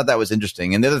I always thought that was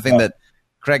interesting. And the other thing that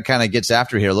Craig kind of gets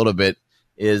after here a little bit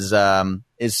is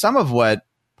some of what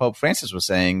Pope Francis was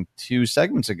saying 2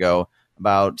 segments ago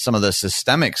about some of the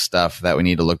systemic stuff that we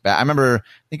need to look back. I remember,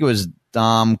 I think it was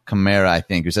Dom Camara,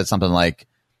 who said something like,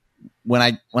 when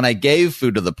I gave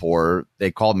food to the poor,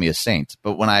 they called me a saint.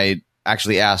 But when I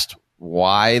actually asked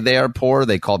why they are poor,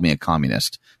 they called me a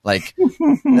communist. Like,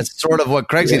 that's sort of what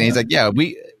Craig's saying. He's like,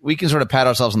 we can sort of pat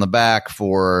ourselves on the back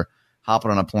for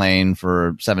hopping on a plane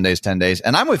for 7 days, 10 days.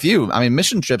 And I'm with you. I mean,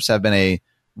 mission trips have been a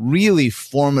really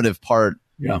formative part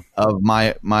of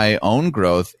my own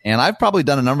growth. And I've probably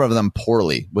done a number of them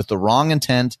poorly with the wrong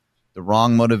intent, the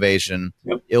wrong motivation,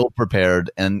 ill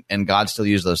prepared. And God still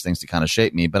used those things to kind of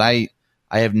shape me. But I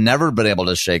have never been able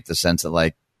to shake the sense that,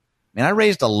 like, man, I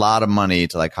raised a lot of money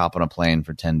to like hop on a plane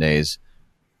for 10 days.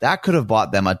 That could have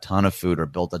bought them a ton of food or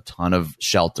built a ton of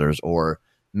shelters or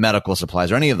medical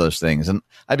supplies or any of those things. And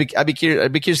I'd be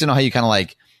curious to know how you kind of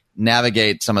like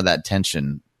navigate some of that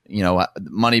tension,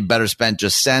 money better spent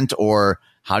just sent, or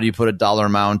how do you put a dollar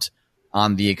amount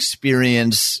on the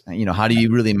experience? How do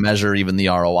you really measure even the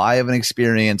ROI of an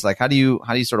experience? Like, how do you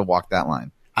sort of walk that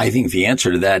line? I think the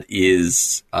answer to that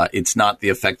is it's not the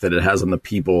effect that it has on the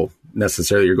people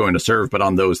necessarily you're going to serve, but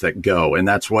on those that go. And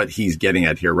that's what he's getting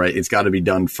at here, right? It's got to be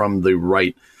done from the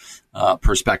right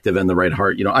perspective and the right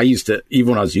heart. I used to, even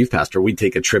when I was youth pastor, we'd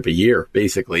take a trip a year,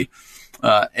 basically.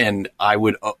 And I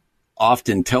would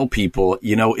often tell people,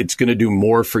 it's going to do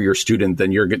more for your student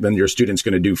than your student's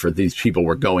going to do for these people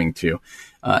we're going to.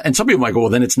 And some people might go, well,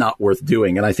 then it's not worth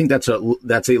doing. And I think that's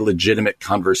a legitimate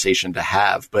conversation to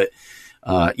have. But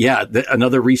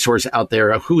another resource out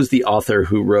there. Who is the author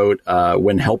who wrote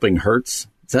When Helping Hurts?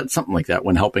 Is that something like that?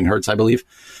 When Helping Hurts, I believe.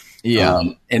 Yeah.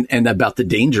 And about the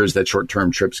dangers that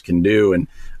short-term trips can do. And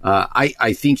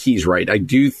I think he's right. I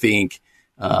do think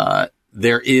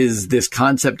there is this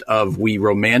concept of we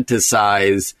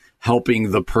romanticize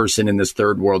helping the person in this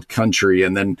third world country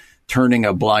and then turning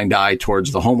a blind eye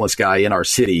towards the homeless guy in our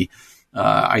city.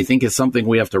 I think is something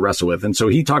we have to wrestle with. And so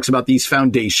he talks about these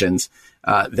foundations.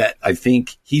 that I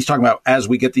think he's talking about as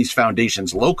we get these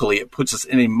foundations locally, it puts us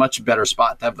in a much better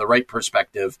spot to have the right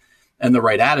perspective and the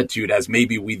right attitude as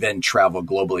maybe we then travel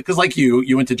globally. Because like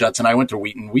you went to Judson, I went to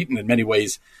Wheaton. Wheaton, in many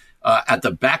ways, at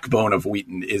the backbone of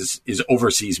Wheaton is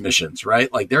overseas missions,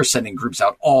 right? Like they're sending groups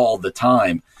out all the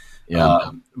time.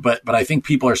 Yeah. But I think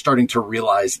people are starting to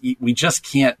realize we just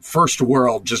can't first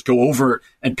world just go over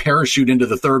and parachute into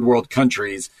the third world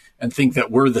countries and think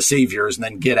that we're the saviors and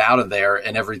then get out of there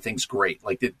and everything's great.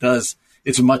 Like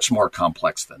it's much more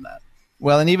complex than that.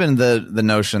 Well, and even the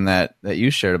notion that you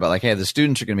shared about like, hey, the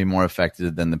students are going to be more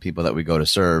affected than the people that we go to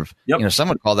serve. Yep. You know, some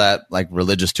would call that like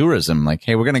religious tourism. Like,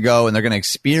 hey, we're going to go and they're going to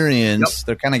experience. Yep.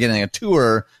 They're kind of getting a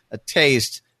tour, a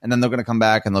taste, and then they're going to come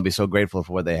back and they'll be so grateful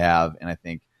for what they have. And I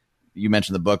think you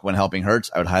mentioned the book When Helping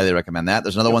Hurts. I would highly recommend that.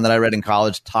 There's another one that I read in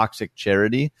college, Toxic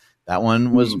Charity. That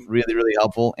one was really, really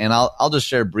helpful. And I'll just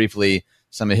share briefly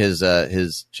some of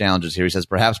his challenges here. He says,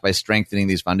 perhaps by strengthening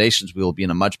these foundations, we will be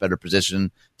in a much better position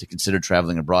to consider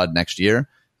traveling abroad next year.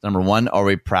 Number one, are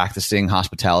we practicing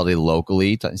hospitality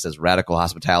locally? He says radical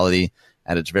hospitality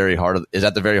at its very heart is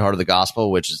at the very heart of the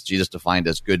gospel, which is Jesus defined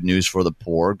as good news for the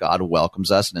poor. God welcomes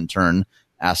us and in turn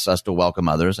asks us to welcome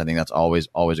others. I think that's always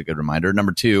a good reminder.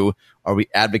 Number two, are we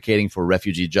advocating for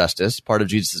refugee justice? Part of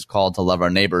Jesus' call to love our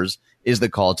neighbors is the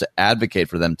call to advocate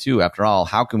for them too. After all,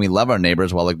 how can we love our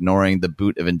neighbors while ignoring the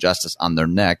boot of injustice on their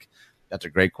neck? That's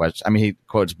a great question. I mean, he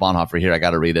quotes Bonhoeffer here. I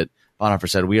got to read it. Bonhoeffer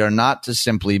said, we are not to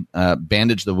simply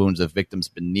bandage the wounds of victims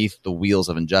beneath the wheels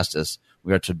of injustice.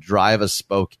 We are to drive a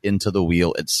spoke into the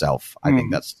wheel itself. I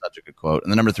think that's such a good quote.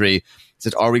 And then number three, it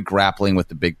says, are we grappling with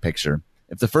the big picture?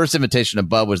 If the first invitation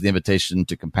above was the invitation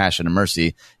to compassion and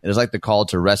mercy, it is like the call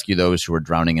to rescue those who are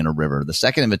drowning in a river. The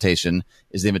second invitation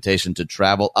is the invitation to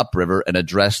travel upriver and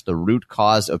address the root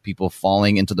cause of people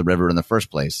falling into the river in the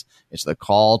first place. It's the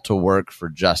call to work for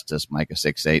justice, Micah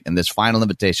 6:8. And this final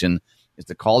invitation is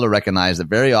the call to recognize that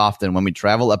very often when we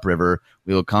travel upriver,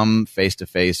 we will come face to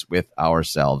face with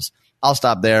ourselves. I'll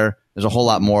stop there. There's a whole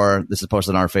lot more. This is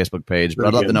posted on our Facebook page, but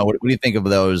I'd love to know, what do you think of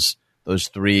those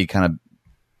three kind of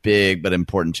big but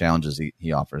important challenges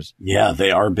he offers? Yeah,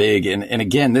 they are big. And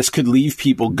again, this could leave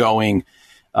people going,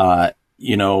 well,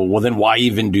 then why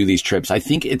even do these trips? I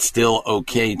think it's still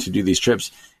okay to do these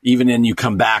trips, even when you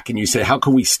come back and you say, how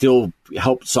can we still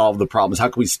help solve the problems? How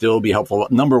can we still be helpful?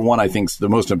 Number one, I think is the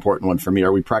most important one for me.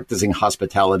 Are we practicing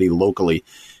hospitality locally?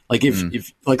 Like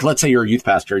if let's say you're a youth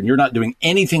pastor and you're not doing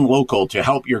anything local to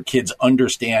help your kids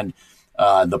understand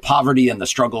the poverty and the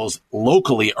struggles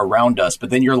locally around us,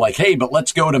 but then you're like, hey, but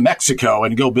let's go to Mexico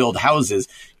and go build houses.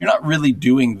 You're not really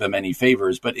doing them any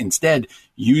favors, but instead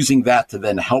using that to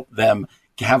then help them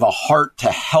to have a heart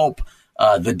to help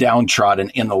the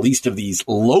downtrodden and the least of these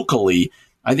locally.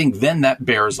 I think then that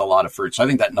bears a lot of fruit. So I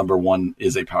think that number one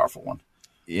is a powerful one.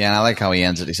 Yeah, and I like how he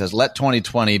ends it. He says, let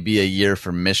 2020 be a year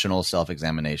for missional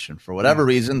self-examination. For whatever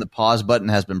reason, the pause button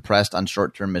has been pressed on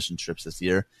short-term mission trips this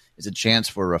year. It's a chance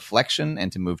for reflection and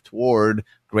to move toward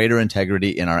greater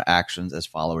integrity in our actions as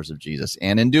followers of Jesus.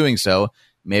 And in doing so,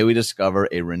 may we discover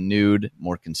a renewed,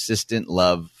 more consistent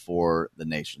love for the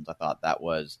nations. I thought that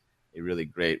was a really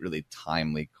great, really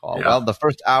timely call. Yeah. Well, the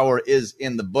first hour is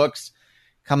in the books.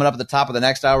 Coming up at the top of the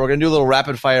next hour, we're going to do a little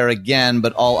rapid fire again,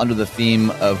 but all under the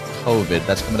theme of COVID.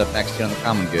 That's coming up next here on The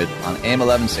Common Good on AM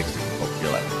 1160. Hope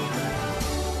you're live.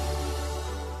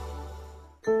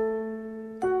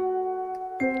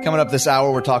 Coming up this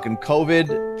hour, we're talking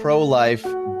COVID, pro-life,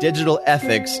 digital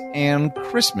ethics, and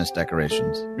Christmas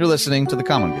decorations. You're listening to The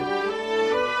Common Good.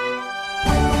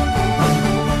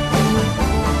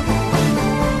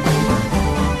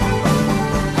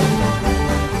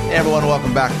 Hey everyone,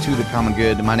 welcome back to The Common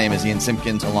Good. My name is Ian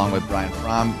Simpkins along with Brian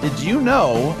Fromm. Did you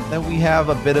know that we have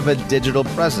a bit of a digital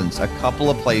presence? A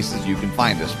couple of places you can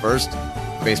find us. First,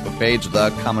 Facebook page, The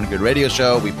Common Good Radio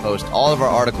Show. We post all of our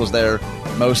articles there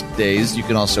most days. You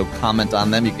can also comment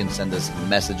on them. You can send us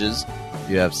messages if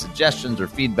you have suggestions or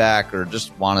feedback or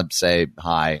just want to say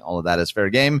hi. All of that is fair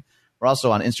game. We're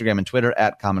also on Instagram and Twitter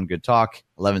at Common Good Talk,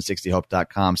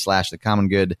 1160hope.com/The Common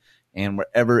Good. And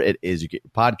wherever it is you get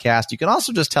your podcast. You can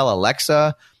also just tell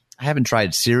Alexa. I haven't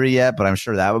tried Siri yet, but I'm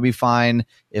sure that would be fine.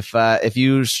 If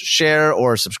you share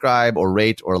or subscribe or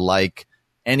rate or like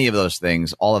any of those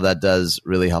things, all of that does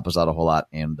really help us out a whole lot.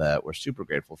 And we're super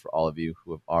grateful for all of you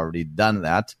who have already done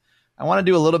that. I want to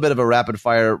do a little bit of a rapid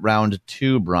fire round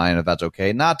 2, Brian, if that's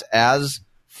okay. Not as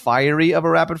fiery of a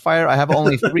rapid fire. I have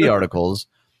only 3 articles.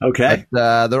 Okay.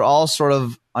 But they're all sort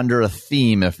of under a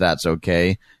theme, if that's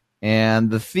okay. And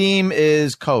the theme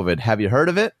is COVID. Have you heard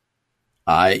of it?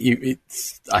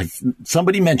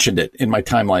 Somebody mentioned it in my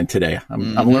timeline today.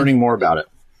 I'm learning more about it.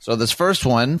 So this first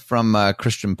one from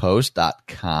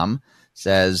ChristianPost.com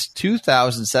says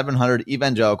 2,700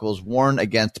 evangelicals warn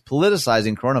against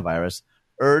politicizing coronavirus,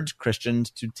 urge Christians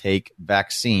to take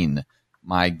vaccine.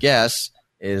 My guess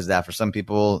is that for some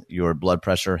people, your blood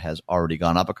pressure has already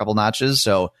gone up a couple notches.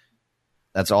 So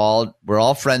that's all. We're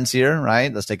all friends here,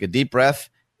 right? Let's take a deep breath.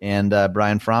 And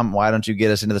Brian Fromm, why don't you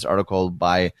get us into this article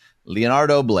by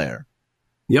Leonardo Blair?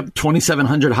 Yep,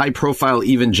 2,700 high-profile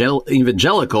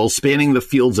evangelicals spanning the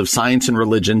fields of science and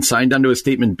religion signed onto a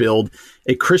statement billed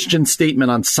a Christian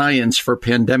statement on science for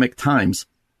pandemic times,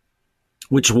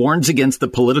 which warns against the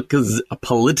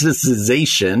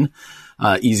politicization,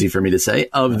 easy for me to say,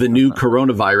 of the new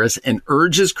coronavirus and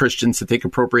urges Christians to take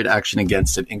appropriate action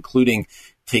against it, including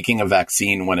taking a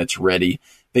vaccine when it's ready.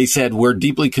 They said, we're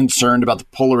deeply concerned about the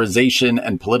polarization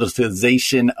and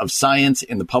politicization of science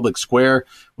in the public square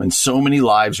when so many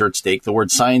lives are at stake. The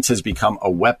word science has become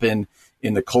a weapon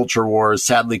in the culture wars.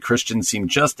 Sadly, Christians seem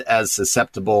just as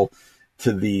susceptible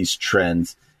to these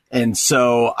trends. And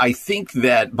so I think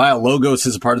that BioLogos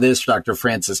is a part of this, Dr.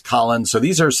 Francis Collins. So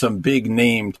these are some big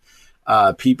named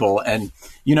people. And,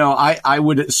 you know, I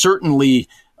would certainly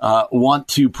want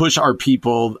to push our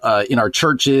people in our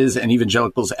churches and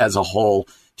evangelicals as a whole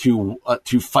to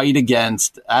fight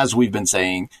against, as we've been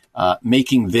saying,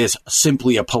 making this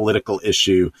simply a political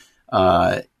issue.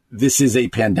 This is a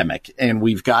pandemic, and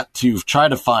we've got to try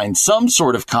to find some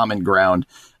sort of common ground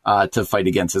to fight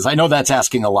against this. I know that's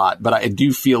asking a lot, but I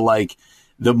do feel like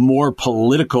the more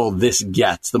political this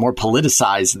gets, the more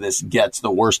politicized this gets, the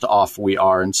worse off we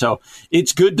are. And so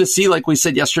it's good to see, like we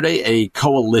said yesterday, a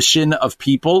coalition of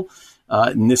people,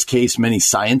 in this case, many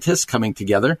scientists coming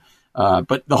together.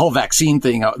 But the whole vaccine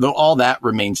thing, though, all that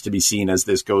remains to be seen as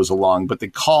this goes along. But the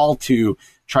call to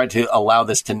try to allow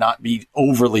this to not be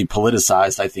overly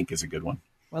politicized, I think, is a good one.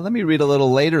 Well, let me read a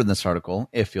little later in this article,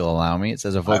 if you'll allow me. It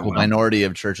says a vocal minority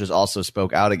of churches also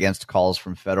spoke out against calls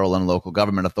from federal and local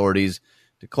government authorities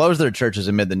to close their churches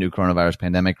amid the new coronavirus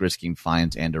pandemic, risking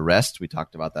fines and arrests. We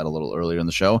talked about that a little earlier in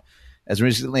the show. As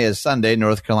recently as Sunday,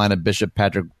 North Carolina Bishop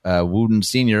Patrick Wooden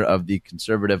Sr. of the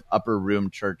conservative Upper Room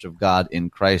Church of God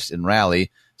in Christ in Raleigh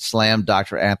slammed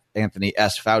Dr. Anthony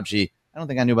S. Fauci. I don't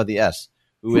think I knew about the S,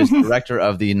 who is director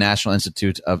of the National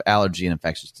Institute of Allergy and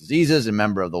Infectious Diseases and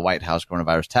member of the White House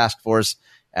Coronavirus Task Force,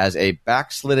 as a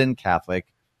backslidden Catholic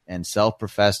and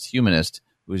self-professed humanist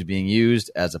who is being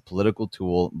used as a political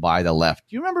tool by the left.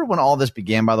 Do you remember when all this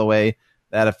began, by the way,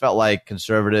 that it felt like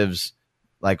conservatives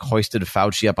like hoisted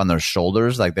Fauci up on their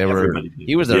shoulders? Like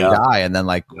he was their guy. And then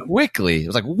quickly, it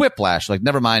was like whiplash, like,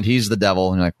 never mind, he's the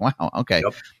devil. And you're like, wow, okay.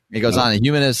 Yep. It goes on.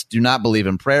 Humanists do not believe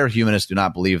in prayer. Humanists do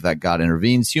not believe that God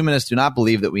intervenes. Humanists do not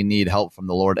believe that we need help from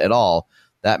the Lord at all.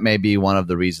 That may be one of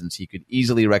the reasons he could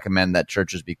easily recommend that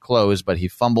churches be closed, but he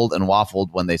fumbled and waffled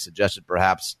when they suggested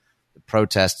perhaps the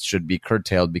protests should be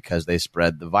curtailed because they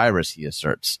spread the virus, he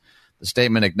asserts. The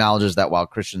statement acknowledges that while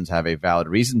Christians have a valid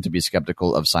reason to be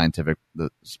skeptical of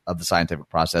the scientific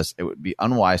process, it would be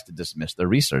unwise to dismiss their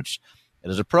research.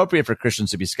 It is appropriate for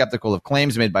Christians to be skeptical of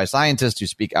claims made by scientists who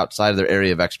speak outside of their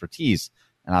area of expertise.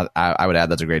 And I would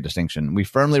add that's a great distinction. We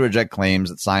firmly reject claims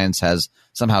that science has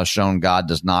somehow shown God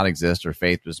does not exist or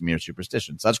faith was mere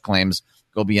superstition. Such claims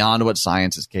go beyond what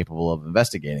science is capable of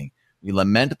investigating. We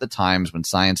lament at the times when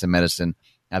science and medicine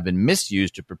have been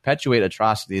misused to perpetuate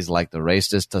atrocities like the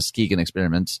racist Tuskegee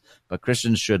experiments, but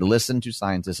Christians should listen to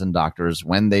scientists and doctors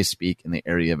when they speak in the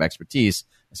area of expertise,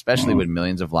 especially when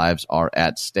millions of lives are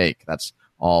at stake. That's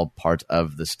all part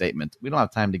of the statement. We don't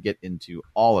have time to get into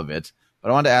all of it, but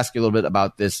I wanted to ask you a little bit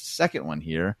about this second one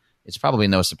here. It's probably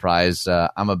no surprise.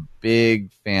 I'm a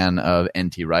big fan of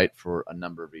N.T. Wright for a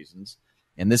number of reasons,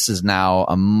 and this is now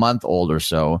a month old or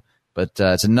so. But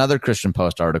it's another Christian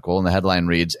Post article, and the headline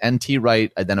reads, N.T. Wright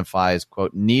identifies,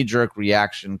 quote, knee-jerk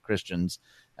reaction Christians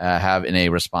have in a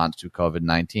response to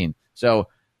COVID-19. So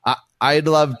I'd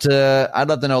love to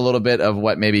know a little bit of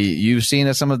what maybe you've seen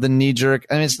as some of the knee-jerk.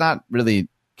 I mean, it's not really,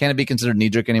 can it be considered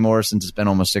knee-jerk anymore since it's been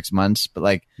almost 6 months?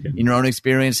 But in your own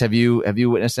experience, have you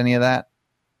witnessed any of that?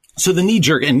 So the knee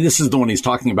jerk, and this is the one he's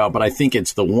talking about, but I think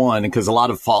it's the one because a lot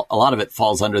of it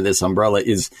falls under this umbrella,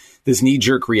 is this knee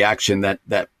jerk reaction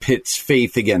that pits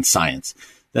faith against science,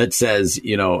 that says,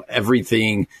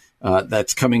 everything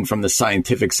that's coming from the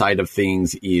scientific side of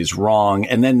things is wrong.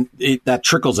 And then that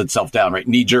trickles itself down, right?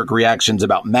 Knee jerk reactions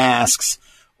about masks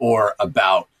or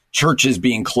about churches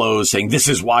being closed, saying this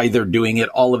is why they're doing it,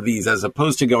 all of these, as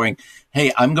opposed to going, hey,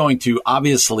 I'm going to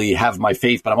obviously have my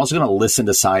faith, but I'm also going to listen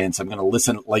to science. I'm going to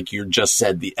listen, like you just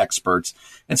said, the experts.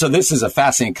 And so this is a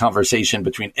fascinating conversation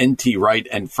between N.T. Wright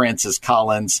and Francis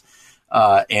Collins,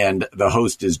 and the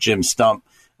host is Jim Stump.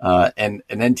 And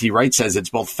N.T. Wright says it's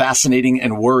both fascinating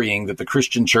and worrying that the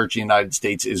Christian church in the United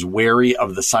States is wary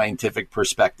of the scientific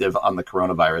perspective on the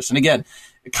coronavirus. And again,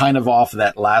 kind of off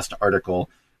that last article,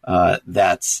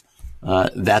 that's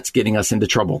getting us into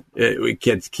trouble.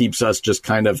 It keeps us just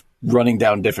kind of running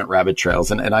down different rabbit trails.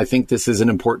 And I think this is an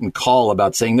important call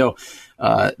about saying, no,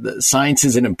 science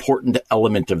is an important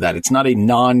element of that. It's not a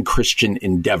non-Christian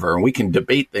endeavor. And we can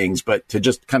debate things, but to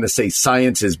just kind of say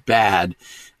science is bad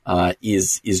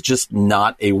is just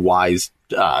not a wise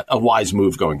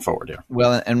move going forward here.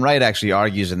 Well, and Wright actually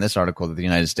argues in this article that the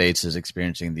United States is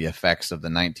experiencing the effects of the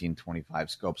 1925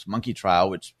 Scopes monkey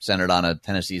trial, which centered on a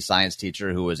Tennessee science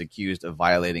teacher who was accused of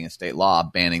violating a state law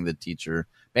banning the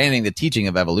teaching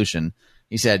of evolution.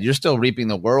 He said, "You're still reaping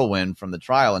the whirlwind from the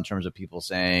trial in terms of people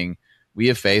saying we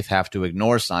of faith have to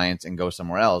ignore science and go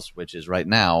somewhere else, which is right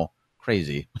now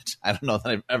crazy," which I don't know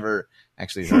that I've ever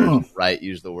actually heard Wright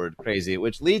use the word crazy,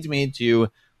 which leads me to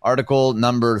article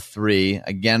number 3,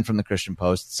 again from the Christian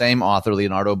Post, same author,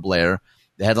 Leonardo Blair.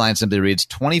 The headline simply reads,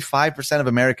 25% of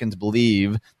Americans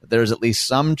believe that there is at least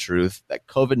some truth that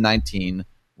COVID-19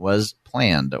 was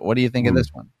planned. What do you think of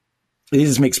this one?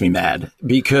 This makes me mad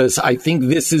because I think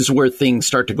this is where things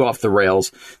start to go off the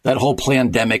rails. That whole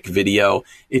pandemic video,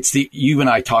 you and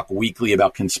I talk weekly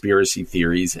about conspiracy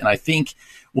theories. And I think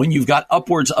when you've got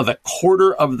upwards of a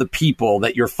quarter of the people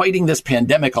that you're fighting this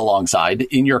pandemic alongside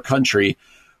in your country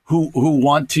who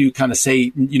want to kind of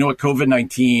say, you know what,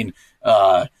 COVID-19,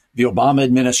 the Obama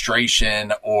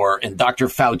administration and Dr.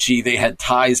 Fauci, they had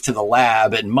ties to the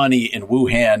lab and money in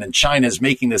Wuhan, and China's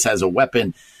making this as a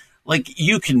weapon. Like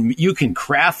you can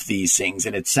craft these things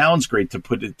and it sounds great to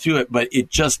put it to it, but it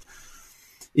just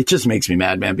makes me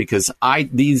mad, man, because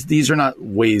these are not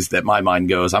ways that my mind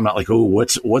goes. I'm not like, oh,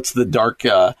 what's the dark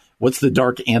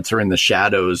answer in the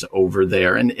shadows over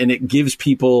there? And it gives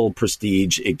people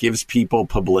prestige. It gives people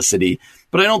publicity,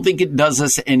 but I don't think it does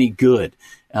us any good.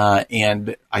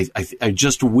 And I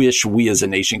just wish we as a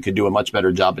nation could do a much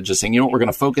better job of just saying, you know what, we're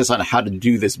going to focus on how to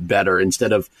do this better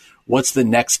instead of what's the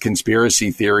next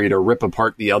conspiracy theory to rip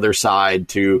apart the other side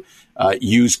to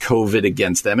use COVID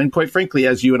against them. And quite frankly,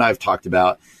 as you and I have talked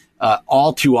about,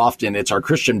 all too often, it's our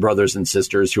Christian brothers and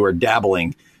sisters who are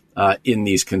dabbling in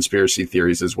these conspiracy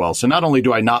theories as well. So not only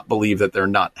do I not believe that they're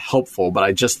not helpful, but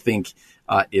I just think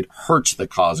it hurts the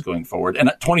cause going forward. And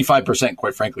at 25%,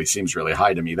 quite frankly, seems really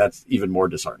high to me. That's even more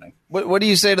disheartening. What do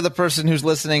you say to the person who's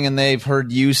listening and they've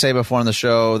heard you say before on the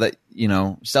show that, you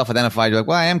know, self-identified, you're like,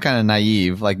 well, I am kind of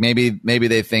naive. Like maybe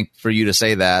they think for you to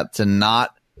say that, to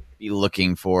not be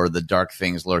looking for the dark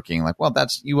things lurking. Like, well,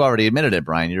 you already admitted it,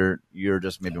 Brian. You're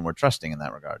just maybe more trusting in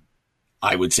that regard.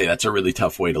 I would say that's a really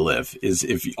tough way to live, is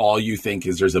if all you think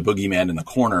is there's a boogeyman in the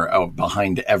corner out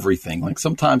behind everything. Like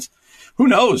sometimes, who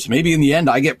knows, maybe in the end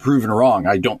I get proven wrong.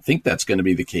 I don't think that's going to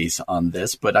be the case on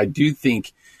this, but I do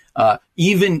think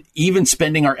even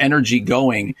spending our energy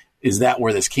going, is that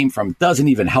where this came from, doesn't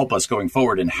even help us going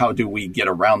forward. And how do we get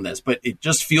around this? But it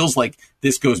just feels like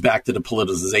this goes back to the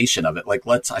politicization of it. Like,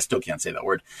 I still can't say that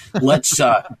word.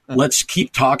 Let's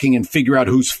keep talking and figure out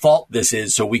whose fault this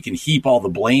is so we can heap all the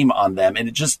blame on them. And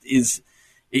it just is,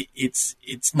 it's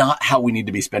not how we need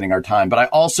to be spending our time. But I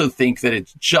also think that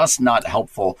it's just not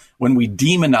helpful when we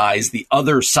demonize the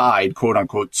other side, quote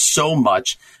unquote, so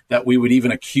much that we would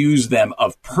even accuse them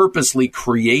of purposely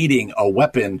creating a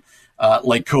weapon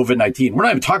like COVID-19. We're not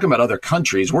even talking about other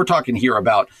countries. We're talking here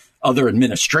about other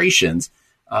administrations.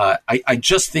 I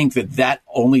just think that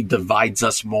only divides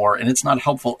us more, and it's not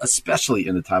helpful, especially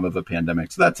in the time of a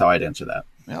pandemic. So that's how I'd answer that.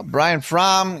 Well, Brian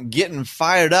Fromm getting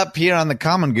fired up here on the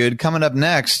Common Good. Coming up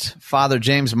next, Father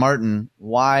James Martin,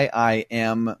 Why I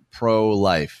Am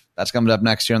Pro-Life. That's coming up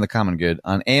next here on the Common Good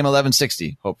on AM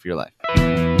 1160. Hope for your life.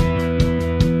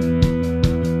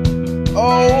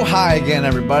 Oh, hi again,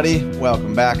 everybody.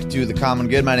 Welcome back to the Common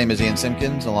Good. My name is Ian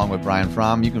Simpkins, along with Brian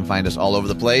Fromm. You can find us all over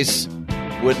the place.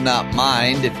 Would not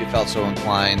mind if you felt so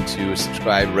inclined to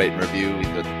subscribe, rate, and review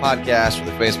either the podcast or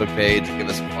the Facebook page, or give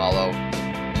us a follow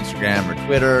on Instagram or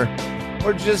Twitter,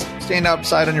 or just stand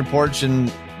outside on your porch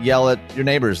and yell at your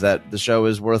neighbors that the show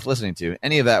is worth listening to.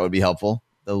 Any of that would be helpful.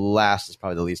 The last is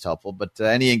probably the least helpful, but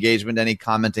any engagement, any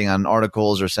commenting on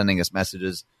articles or sending us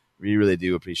messages, we really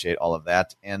do appreciate all of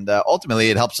that. And ultimately,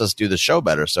 it helps us do the show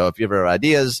better. So if you have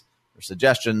ideas or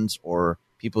suggestions or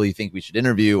people you think we should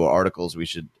interview or articles we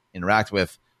should interact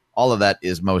with, all of that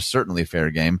is most certainly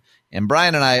fair game. And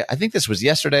Brian and I think this was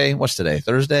yesterday. What's today?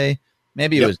 Thursday?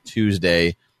 Maybe it was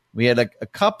Tuesday. We had a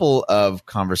couple of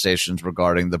conversations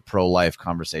regarding the pro-life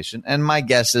conversation. And my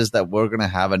guess is that we're going to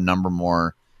have a number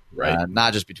more Right.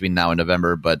 Not just between now and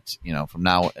November, but from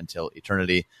now until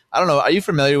eternity. I don't know. Are you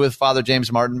familiar with Father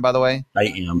James Martin, by the way? I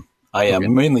am. Okay.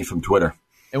 Mainly from Twitter.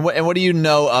 And what do you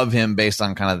know of him based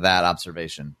on kind of that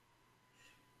observation?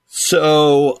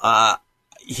 So I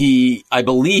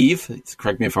believe,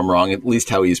 correct me if I'm wrong, at least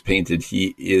how he's painted,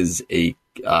 he is a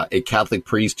Catholic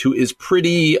priest who is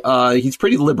he's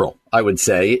pretty liberal, I would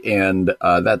say. And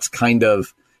that's kind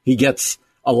of, he gets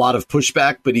a lot of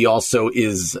pushback, but he also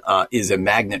is a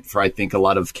magnet for, I think, a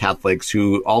lot of Catholics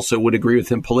who also would agree with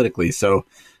him politically. So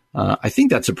I think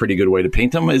that's a pretty good way to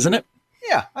paint him, isn't it?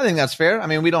 Yeah, I think that's fair. I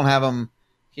mean, we don't have him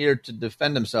here to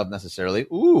defend himself necessarily.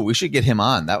 Ooh, we should get him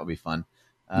on. That would be fun.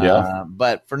 Yeah.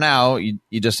 But for now, you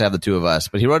just have the two of us.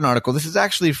 But he wrote an article. This is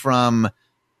actually from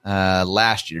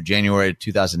last year, January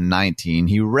 2019.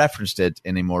 He referenced it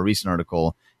in a more recent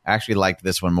article. I actually liked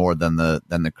this one more than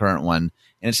the current one.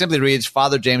 And it simply reads,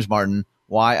 Father James Martin,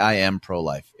 Why I Am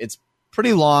Pro-Life. It's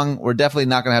pretty long. We're definitely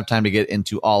not going to have time to get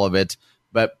into all of it.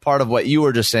 But part of what you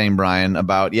were just saying, Brian,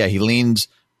 about, he leans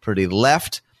pretty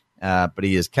left, but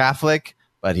he is Catholic,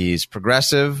 but he's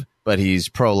progressive, but he's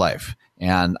pro-life.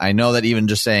 And I know that even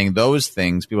just saying those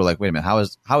things, people are like, wait a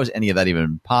minute, how is any of that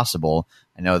even possible?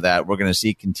 I know that we're going to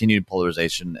see continued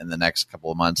polarization in the next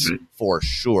couple of months for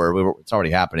sure. It's already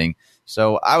happening.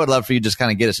 So I would love for you to just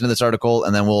kind of get us into this article,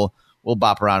 and then we'll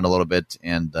bop around a little bit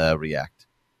and react.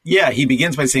 Yeah, he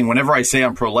begins by saying, whenever I say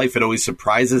I'm pro-life, it always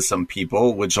surprises some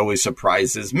people, which always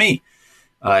surprises me.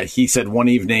 He said one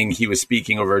evening he was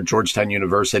speaking over at Georgetown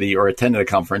University or attended a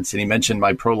conference, and he mentioned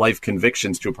my pro-life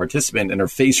convictions to a participant, and her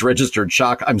face registered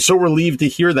shock. I'm so relieved to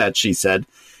hear that, she said.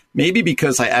 Maybe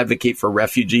because I advocate for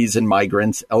refugees and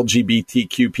migrants,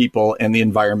 LGBTQ people, and the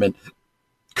environment,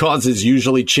 causes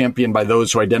usually championed by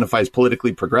those who identify as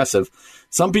politically progressive.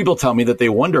 Some people tell me that they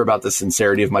wonder about the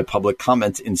sincerity of my public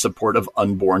comments in support of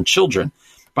unborn children.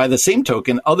 By the same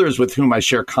token, others with whom I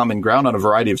share common ground on a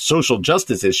variety of social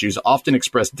justice issues often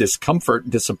express discomfort,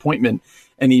 disappointment,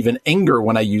 and even anger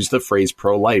when I use the phrase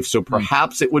pro-life. So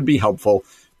perhaps it would be helpful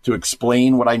to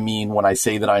explain what I mean when I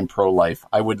say that I'm pro-life.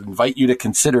 I would invite you to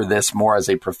consider this more as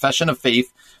a profession of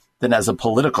faith than as a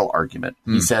political argument.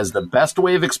 He says, the best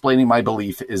way of explaining my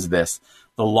belief is this.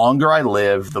 The longer I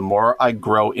live, the more I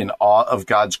grow in awe of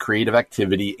God's creative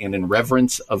activity and in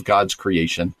reverence of God's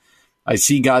creation. I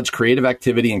see God's creative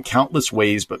activity in countless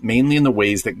ways, but mainly in the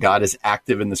ways that God is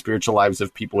active in the spiritual lives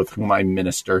of people with whom I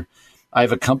minister. I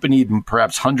have accompanied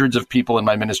perhaps hundreds of people in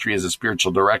my ministry as a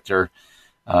spiritual director.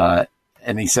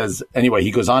 And he says, anyway,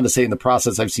 he goes on to say, in the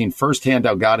process, I've seen firsthand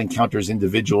how God encounters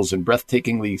individuals in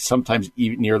breathtakingly, sometimes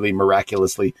nearly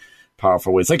miraculously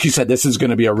powerful ways. Like you said, this is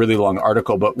going to be a really long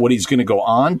article, but what he's going to go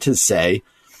on to say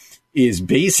is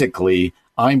basically,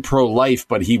 I'm pro-life,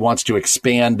 but he wants to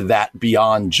expand that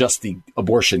beyond just the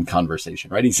abortion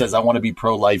conversation, right? He says, I want to be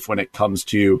pro-life when it comes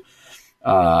to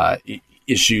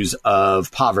issues of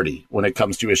poverty, when it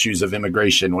comes to issues of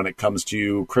immigration, when it comes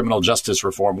to criminal justice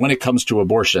reform, when it comes to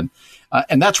abortion.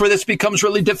 And that's where this becomes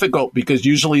really difficult, because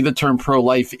usually the term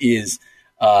pro-life is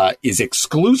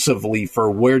exclusively for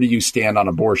where do you stand on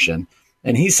abortion.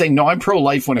 And he's saying, no, I'm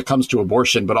pro-life when it comes to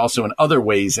abortion, but also in other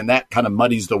ways. And that kind of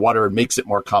muddies the water and makes it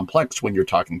more complex when you're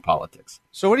talking politics.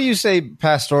 So what do you say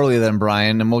pastorally then,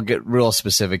 Brian? And we'll get real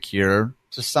specific here,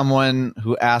 to someone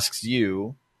who asks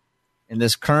you, in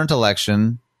this current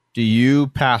election, do you,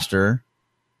 pastor,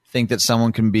 think that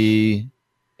someone can be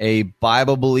a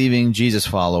Bible-believing Jesus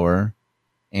follower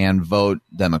and vote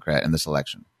Democrat in this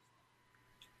election?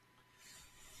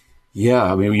 Yeah,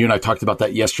 I mean, you and I talked about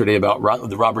that yesterday about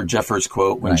the Robert Jeffers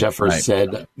quote, when Jeffers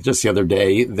said just the other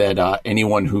day that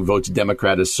anyone who votes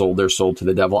Democrat has sold their soul to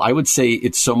the devil. I would say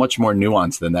it's so much more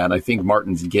nuanced than that. I think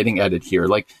Martin's getting at it here.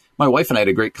 Like, my wife and I had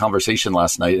a great conversation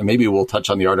last night, and maybe we'll touch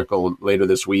on the article later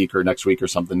this week or next week or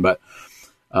something. But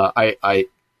her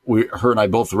and I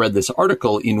both read this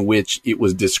article in which it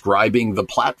was describing the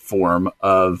platform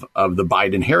of the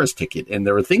Biden-Harris ticket. And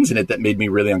there were things in it that made me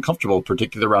really uncomfortable,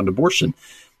 particularly around abortion.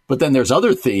 But then there's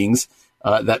other things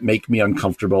that make me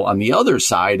uncomfortable on the other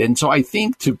side. And so I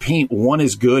think to paint one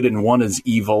as good and one as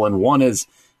evil and one as,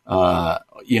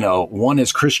 one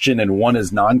is Christian and one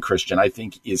is non-Christian, I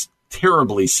think is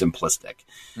terribly simplistic.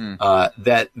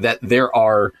 That there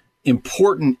are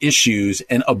important issues,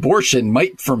 and abortion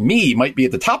might be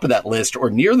at the top of that list or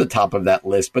near the top of that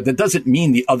list, but that doesn't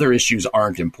mean the other issues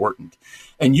aren't important.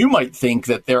 And you might think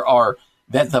that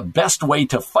that the best way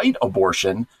to fight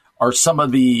abortion are some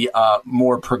of the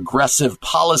more progressive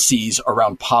policies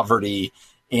around poverty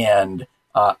and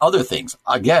other things.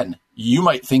 Again, you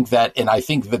might think that, and I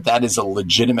think that that is a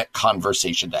legitimate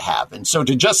conversation to have. And so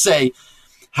to just say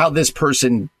how this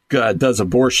person does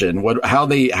abortion, how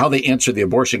they answer the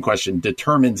abortion question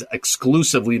determines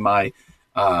exclusively my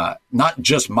not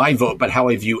just my vote, but how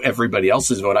I view everybody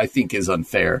else's vote, I think is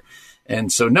unfair.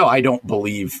 And so, no,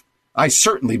 I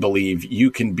certainly believe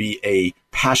you can be a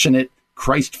passionate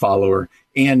Christ follower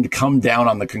and come down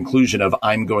on the conclusion of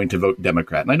I'm going to vote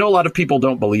Democrat. And I know a lot of people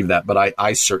don't believe that, but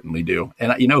I certainly do.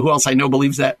 And you know who else I know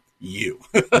believes that? You.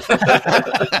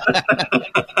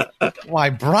 Why,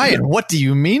 Brian, what do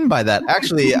you mean by that?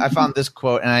 Actually, I found this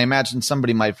quote, and I imagine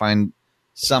somebody might find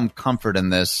some comfort in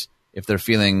this if they're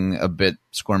feeling a bit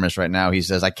squirmish right now. He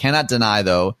says, I cannot deny,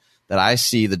 though, that I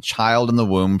see the child in the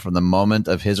womb from the moment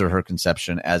of his or her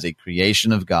conception as a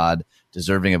creation of God,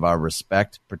 deserving of our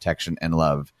respect, protection, and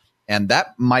love. And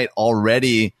that might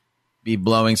already be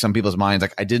blowing some people's minds.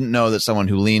 Like, I didn't know that someone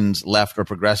who leans left or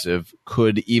progressive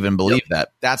could even believe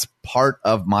that. That's part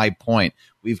of my point.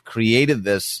 We've created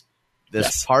this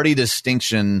party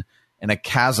distinction and a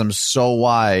chasm so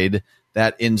wide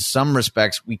that in some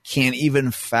respects we can't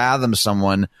even fathom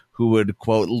someone who would,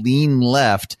 quote, lean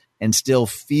left and still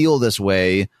feel this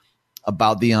way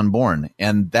about the unborn.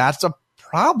 And that's a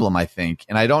problem, I think.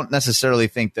 And I don't necessarily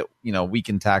think that, we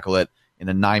can tackle it in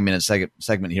a 9-minute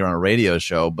segment here on a radio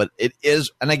show, but it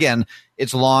is, and again,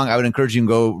 it's long. I would encourage you to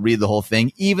go read the whole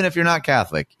thing, even if you're not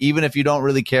Catholic, even if you don't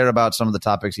really care about some of the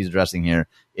topics he's addressing here.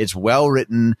 It's well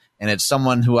written, and it's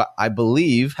someone who I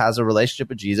believe has a relationship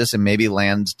with Jesus and maybe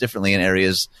lands differently in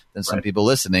areas than some people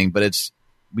listening, but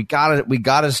we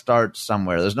gotta start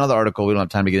somewhere. There's another article we don't have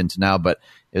time to get into now, but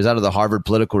it was out of the Harvard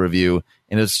Political Review,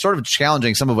 and it's sort of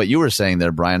challenging some of what you were saying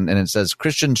there, Brian. And it says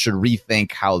Christians should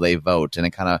rethink how they vote, and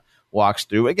it kind of walks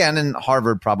through again. And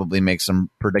Harvard probably makes some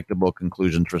predictable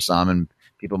conclusions for some, and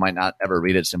people might not ever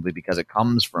read it simply because it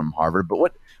comes from Harvard. But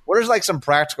what is like some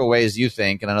practical ways you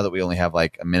think? And I know that we only have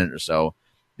like a minute or so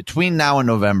between now and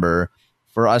November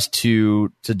for us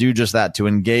to do just that, to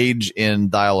engage in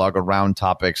dialogue around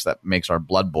topics that makes our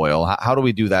blood boil. How do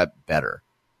we do that better?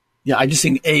 Yeah, I just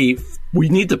think, we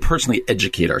need to personally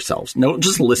educate ourselves. Don't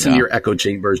just listen to your echo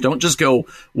chambers. Don't just go,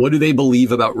 what do they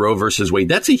believe about Roe versus Wade?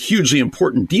 That's a hugely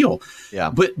important deal.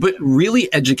 Yeah. But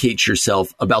really educate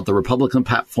yourself about the Republican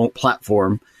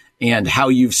platform and how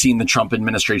you've seen the Trump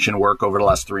administration work over the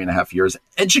last 3.5 years.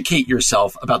 Educate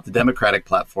yourself about the Democratic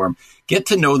platform. Get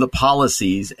to know the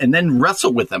policies and then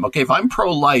wrestle with them. Okay, if I'm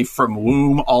pro-life from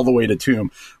womb all the way to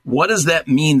tomb, what does that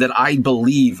mean that I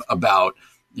believe about,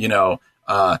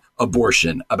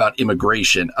 abortion, about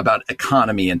immigration, about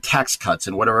economy and tax cuts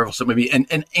and whatever else it may be,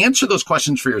 and answer those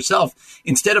questions for yourself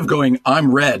instead of going,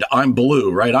 I'm red, I'm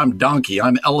blue, right? I'm donkey,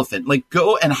 I'm elephant. Like,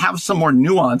 go and have some more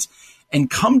nuance and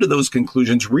come to those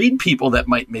conclusions. Read people that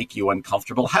might make you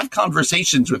uncomfortable. Have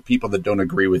conversations with people that don't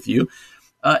agree with you.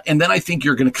 And then I think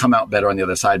you're going to come out better on the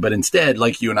other side. But instead,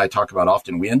 like you and I talk about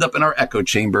often, we end up in our echo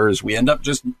chambers. We end up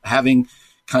just having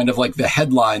kind of like the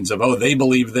headlines of, they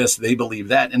believe this, they believe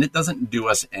that, and it doesn't do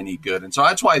us any good. And so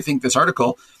that's why I think this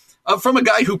article from a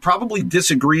guy who probably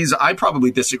disagrees, I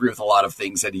probably disagree with a lot of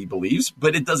things that he believes,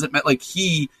 but it doesn't matter. Like,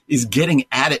 he is getting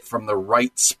at it from the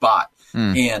right spot.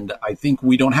 And I think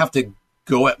we don't have to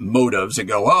go at motives and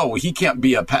go, he can't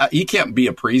be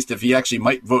a priest if he actually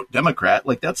might vote Democrat.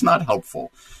 Like, that's not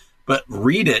helpful. But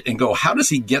read it and go, how does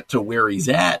he get to where he's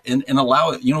at? And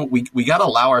allow it. We got to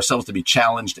allow ourselves to be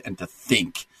challenged and to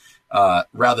think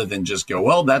rather than just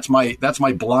go, that's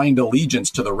my blind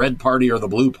allegiance to the red party or the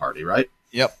blue party, right?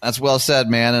 Yep, that's well said,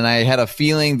 man. And I had a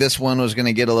feeling this one was going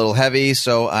to get a little heavy,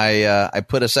 so I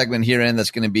put a segment here in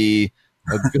that's going to be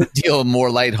a good deal more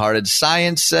lighthearted.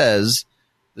 Science says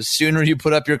the sooner you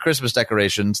put up your Christmas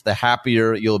decorations, the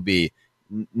happier you'll be.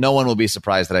 No one will be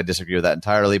surprised that I disagree with that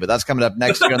entirely, but that's coming up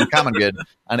next year on The Common Good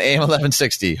on AM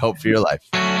 1160. Hope for your life.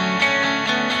 Oh,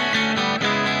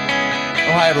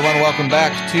 hi, everyone. Welcome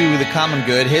back to The Common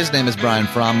Good. His name is Brian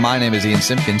Fromm. My name is Ian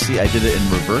Simpkins. See, I did it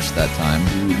in reverse that time.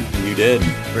 You did.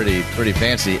 Pretty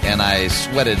fancy, and I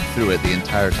sweated through it the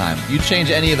entire time. You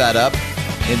change any of that up,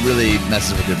 it really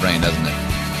messes with your brain, doesn't it?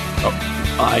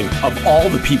 Of all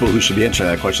the people who should be answering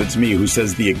that question, it's me who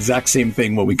says the exact same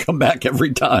thing when we come back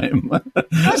every time.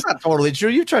 That's not totally true.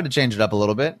 You've tried to change it up a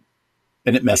little bit.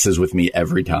 And it messes with me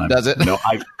every time. Does it? No,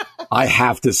 I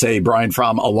have to say Brian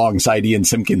Fromm alongside Ian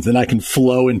Simpkins, and I can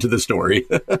flow into the story.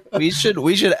 We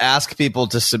should ask people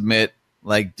to submit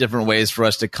like different ways for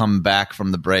us to come back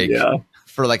from the break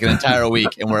for like an entire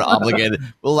week, and we're obligated.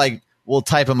 We'll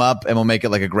type them up and we'll make it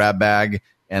like a grab bag.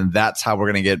 And that's how we're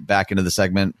going to get back into the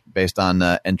segment based on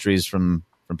entries from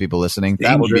people listening.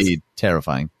 That would be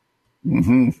terrifying.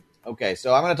 Mm-hmm. Okay,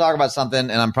 so I'm going to talk about something,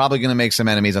 and I'm probably going to make some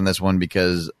enemies on this one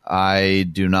because I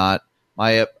do not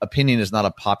My opinion is not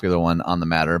a popular one on the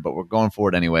matter, but we're going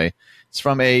forward anyway. It's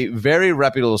from a very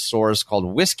reputable source called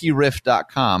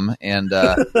whiskeyriff.com. And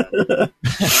I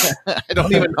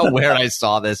don't even know where I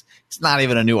saw this. It's not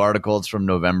even a new article. It's from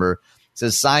November. It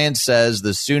says, science says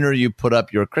the sooner you put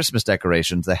up your Christmas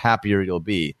decorations, the happier you'll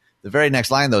be. The very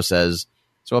next line, though, says,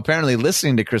 so apparently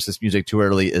listening to Christmas music too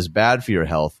early is bad for your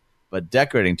health, but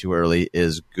decorating too early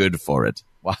is good for it.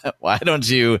 Why don't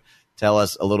you tell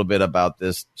us a little bit about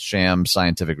this sham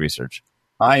scientific research?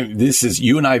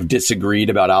 You and I have disagreed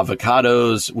about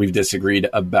avocados. We've disagreed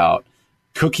about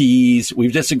cookies.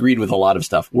 We've disagreed with a lot of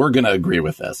stuff. We're going to agree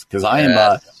with this because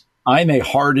I'm a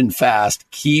hard and fast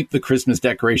keep the Christmas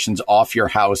decorations off your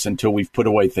house until we've put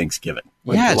away Thanksgiving.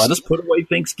 Yes. Let us put away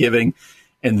Thanksgiving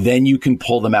and then you can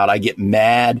pull them out. I get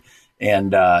mad.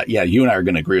 And you and I are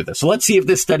going to agree with this. So let's see if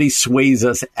this study sways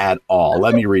us at all.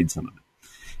 Let me read some of it.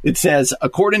 It says,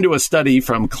 according to a study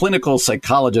from clinical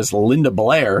psychologist Linda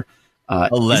Blair,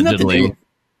 allegedly.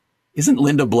 Isn't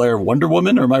Linda Blair Wonder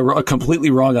Woman, or am I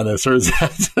completely wrong on this? Or is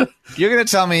that You're going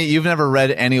to tell me you've never read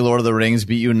any Lord of the Rings,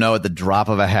 but you know at the drop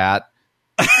of a hat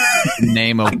the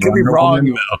name of I could be wrong,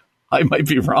 though. I might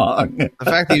be wrong. The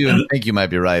fact that you even think you might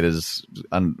be right is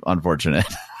unfortunate.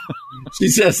 She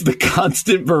says the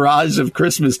constant barrage of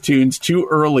Christmas tunes too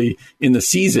early in the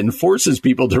season forces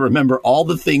people to remember all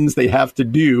the things they have to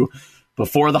do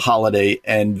before the holiday,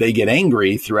 and they get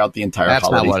angry throughout the entire holiday.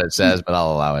 That's not what it says, but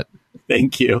I'll allow it.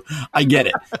 Thank you. I get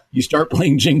it. You start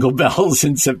playing Jingle Bells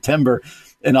in September,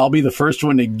 and I'll be the first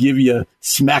one to give you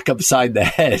smack upside the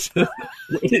head.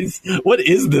 What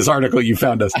is this article you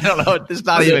found us? I don't know. It's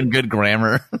not even good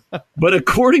grammar. But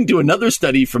according to another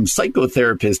study from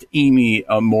psychotherapist Amy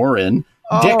Morin,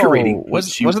 decorating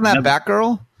wasn't that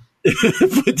Batgirl?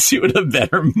 puts you in a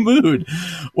better mood.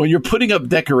 When you're putting up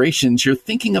decorations, you're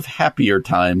thinking of happier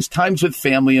times with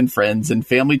family and friends and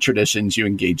family traditions you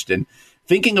engaged in.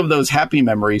 Thinking of those happy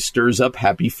memories stirs up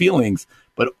happy feelings,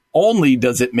 but only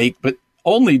does it make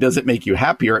you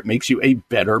happier. It makes you a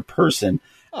better person.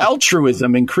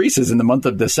 Altruism increases in the month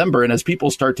of December, and as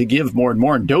people start to give more and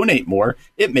more and donate more,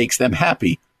 it makes them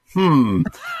happy.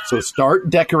 So start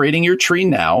decorating your tree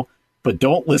now, but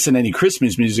don't listen to any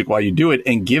Christmas music while you do it,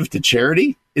 and give to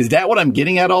charity. Is that what I'm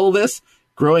getting at all of this?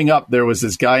 Growing up, there was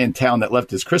this guy in town that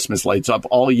left his Christmas lights up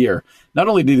all year. Not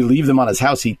only did he leave them on his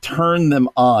house, he turned them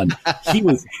on. He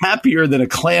was happier than a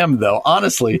clam, though.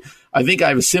 Honestly, I think I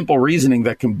have a simple reasoning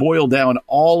that can boil down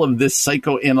all of this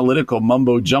psychoanalytical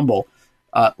mumbo jumbo.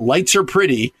 Lights are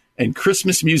pretty and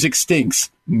Christmas music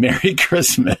stinks. Merry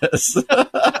Christmas.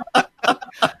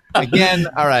 Again,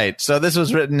 all right. So this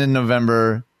was written in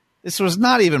November. This was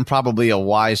not even probably a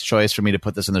wise choice for me to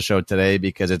put this in the show today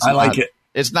because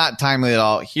it's not timely at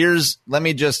all. Let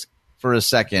me just for a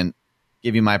second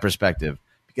give you my perspective,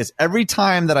 because every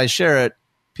time that I share it,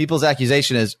 people's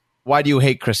accusation is, why do you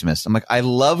hate Christmas? I'm like, I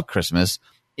love Christmas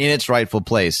in its rightful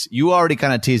place. You already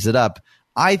kind of teased it up.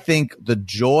 I think the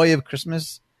joy of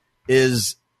Christmas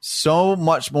is so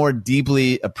much more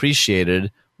deeply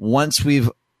appreciated once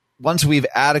we've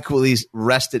adequately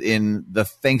rested in the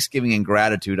Thanksgiving and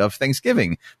gratitude of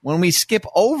Thanksgiving. When we skip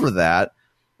over that,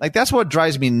 like, that's what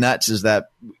drives me nuts, is that,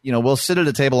 we'll sit at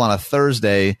a table on a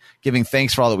Thursday giving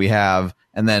thanks for all that we have.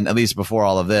 And then, at least before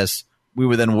all of this, we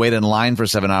would then wait in line for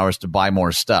 7 hours to buy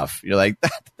more stuff. You're like,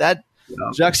 that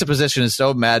juxtaposition is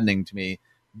so maddening to me.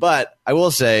 But I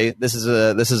will say this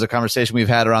is a conversation we've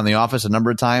had around the office a number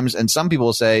of times. And some people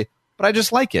will say, but I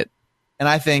just like it. And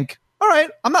I think, all right,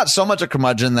 I'm not so much a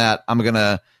curmudgeon that I'm going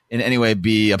to in any way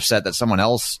be upset that someone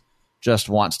else just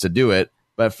wants to do it.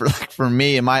 But for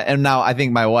me and now I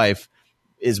think my wife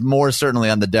is more certainly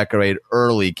on the decorate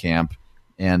early camp.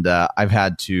 And I've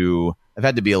had to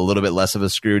be a little bit less of a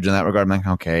Scrooge in that regard. I'm like,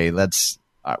 okay,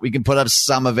 we can put up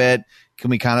some of it. Can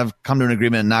we kind of come to an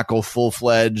agreement and not go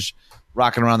full-fledged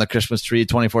rocking around the Christmas tree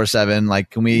 24/7?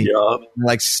 Like, can we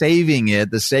like saving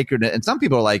it, the sacredness? And some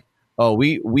people are like, oh,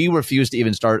 we refuse to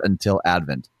even start until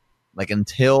Advent. Like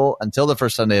until the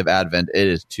first Sunday of Advent, it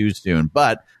is too soon.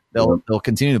 But they'll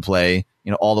continue to play,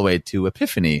 all the way to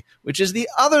Epiphany, which is the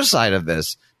other side of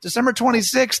this. December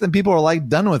 26th, and people are like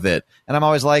done with it. And I'm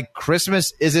always like,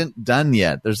 Christmas isn't done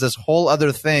yet. There's this whole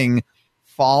other thing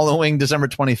following December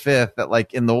 25th that,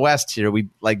 like, in the West here, we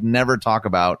like never talk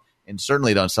about and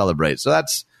certainly don't celebrate. So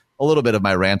that's a little bit of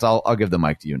my rant. I'll give the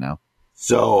mic to you now.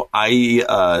 So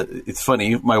it's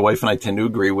funny. My wife and I tend to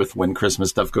agree with when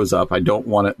Christmas stuff goes up. I don't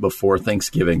want it before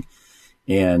Thanksgiving.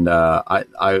 And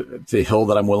it's a hill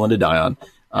that I'm willing to die on.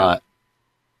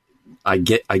 I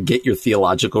get your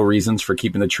theological reasons for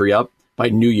keeping the tree up. By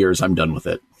New Year's, I'm done with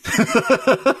it.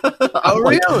 Oh,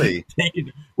 really?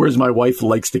 Whereas my wife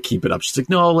likes to keep it up. She's like,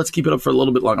 no, let's keep it up for a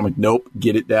little bit longer. I'm like, nope,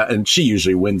 get it down. And she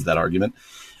usually wins that argument.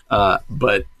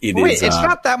 But it's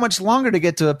not that much longer to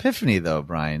get to Epiphany, though,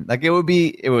 Brian. Like it would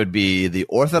be the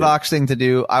Orthodox thing to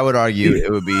do. I would argue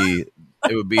it would be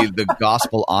the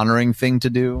gospel honoring thing to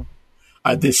do.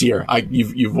 This year,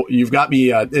 you've got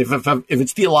me. If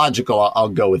it's theological, I'll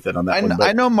go with it on that one.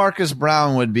 I know Marcus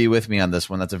Brown would be with me on this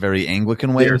one. That's a very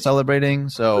Anglican way of celebrating.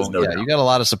 So you got a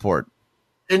lot of support.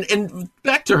 And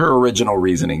back to her original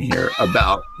reasoning here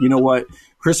about, you know what,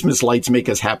 Christmas lights make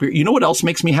us happier. You know what else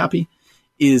makes me happy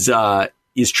is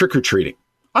trick or treating.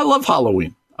 I love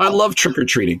Halloween. I love trick or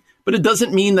treating. But it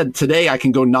doesn't mean that today I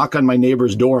can go knock on my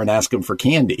neighbor's door and ask him for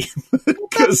candy.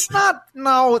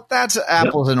 That's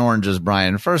apples and oranges,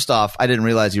 Brian. First off, I didn't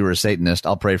realize you were a Satanist.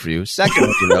 I'll pray for you.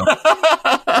 Secondly,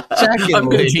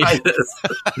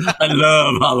 I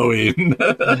love Halloween.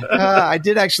 I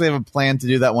did actually have a plan to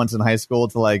do that once in high school,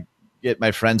 to like get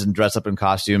my friends and dress up in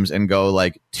costumes and go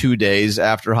like 2 days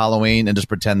after Halloween and just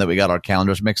pretend that we got our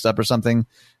calendars mixed up or something.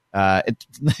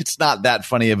 It's not that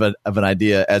funny of an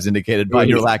idea as indicated by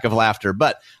your lack of laughter,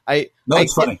 but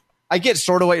it's funny. I get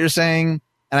sort of what you're saying,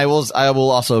 and I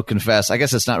will also confess. I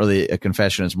guess it's not really a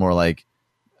confession; it's more like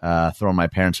throwing my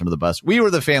parents under the bus. We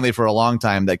were the family for a long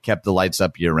time that kept the lights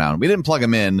up year round. We didn't plug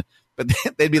them in, but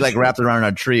they'd be like wrapped around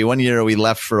our tree. One year we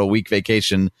left for a week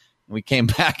vacation, and we came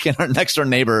back, and our next door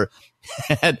neighbor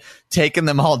had taken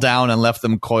them all down and left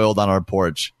them coiled on our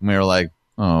porch. And we were like,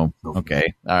 "Oh,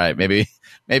 okay, all right, maybe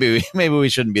we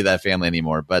shouldn't be that family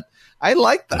anymore." But I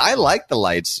like the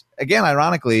lights. Again,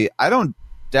 ironically, I don't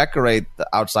decorate the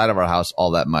outside of our house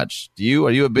all that much. Do you?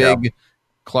 Are you a big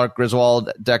Clark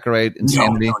Griswold decorate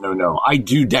insanity? No. I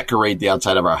do decorate the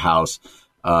outside of our house,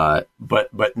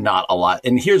 but not a lot.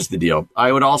 And here's the deal.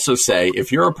 I would also say,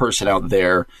 if you're a person out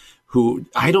there who,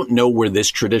 I don't know where this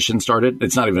tradition started.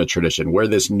 It's not even a tradition. Where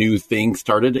this new thing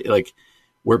started, like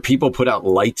where people put out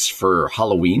lights for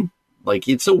Halloween. Like,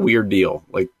 it's a weird deal.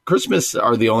 Like, Christmas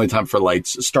are the only time for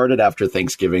lights. Started after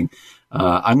Thanksgiving.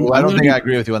 I don't think I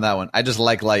agree with you on that one. I just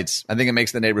like lights. I think it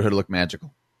makes the neighborhood look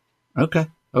magical. Okay.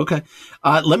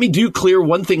 Let me clear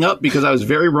one thing up, because I was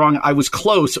very wrong. I was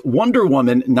close. Wonder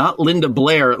Woman, not Linda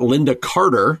Blair, Linda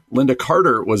Carter. Linda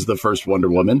Carter was the first Wonder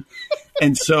Woman.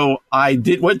 And so I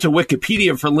went to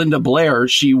Wikipedia for Linda Blair.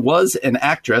 She was an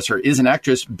actress, or is an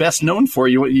actress, best known for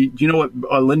you know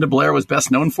what Linda Blair was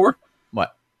best known for?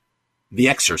 What? The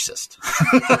Exorcist.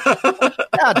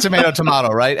 Yeah, tomato,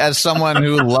 right? As someone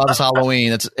who loves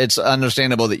Halloween, it's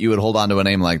understandable that you would hold on to a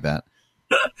name like that.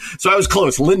 So I was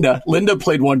close. Linda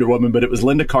played Wonder Woman, but it was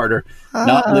Linda Carter,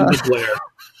 not Linda Blair.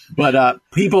 But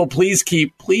people, please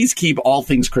keep all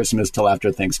things Christmas till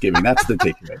after Thanksgiving. That's the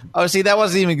takeaway. Oh, see, that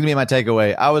wasn't even going to be my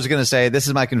takeaway. I was going to say this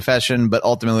is my confession, but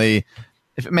ultimately,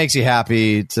 if it makes you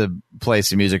happy to play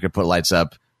some music or put lights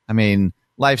up, I mean,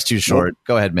 life's too short.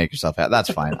 Go ahead and make yourself happy.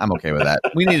 That's fine. I'm okay with that.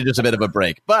 We needed just a bit of a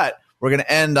break. But we're going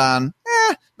to end on,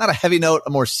 not a heavy note, a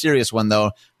more serious one,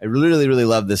 though. I really, really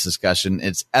love this discussion.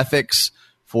 It's ethics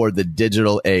for the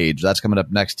digital age. That's coming up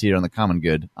next here on The Common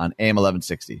Good on AM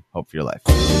 1160. Hope for your life.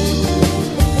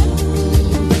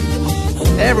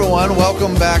 Hey, everyone.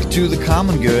 Welcome back to The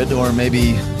Common Good. Or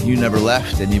maybe you never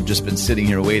left and you've just been sitting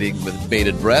here waiting with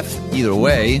bated breath. Either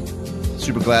way,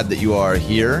 super glad that you are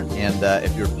here. And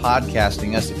if you're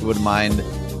podcasting us, if you wouldn't mind,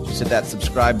 just hit that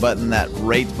subscribe button, that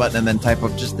rate button, and then type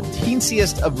up just the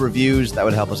teensiest of reviews. That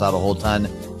would help us out a whole ton.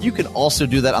 You can also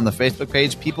do that on the Facebook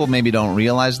page. People maybe don't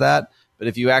realize that, but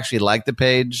if you actually like the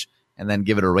page and then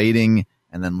give it a rating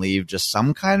and then leave just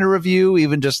some kind of review,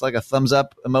 even just like a thumbs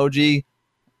up emoji,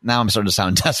 now I'm starting to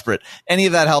sound desperate. Any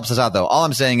of that helps us out, though. All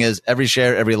I'm saying is every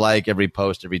share, every like, every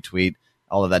post, every tweet,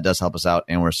 all of that does help us out,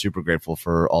 and we're super grateful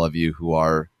for all of you who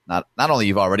are not only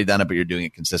you've already done it, but you're doing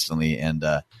it consistently, and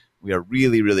we are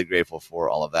really, really grateful for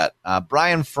all of that.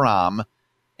 Brian Fromm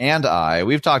and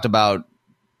we've talked about,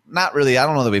 not really, I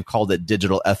don't know that we've called it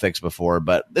digital ethics before,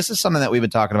 but this is something that we've been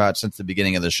talking about since the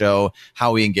beginning of the show,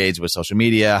 how we engage with social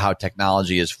media, how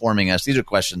technology is forming us. These are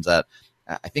questions that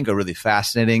I think are really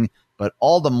fascinating, but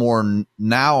all the more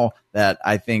now that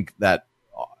I think that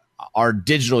our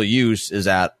digital use is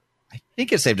at, I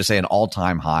think it's safe to say, an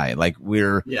all-time high. Like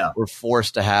we're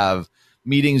forced to have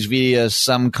meetings via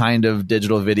some kind of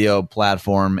digital video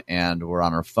platform, and we're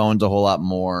on our phones a whole lot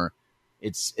more.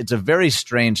 It's a very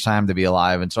strange time to be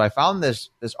alive. And so I found this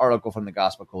article from the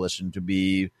Gospel Coalition to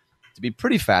be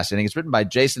pretty fascinating. It's written by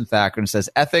Jason Thacker and says,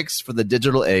 Ethics for the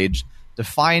Digital Age,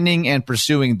 Defining and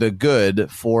Pursuing the Good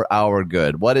for Our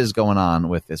Good. What is going on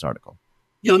with this article?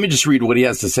 Yeah, let me just read what he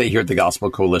has to say here at the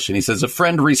Gospel Coalition. He says, a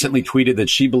friend recently tweeted that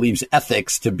she believes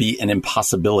ethics to be an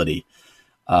impossibility.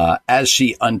 As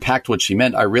she unpacked what she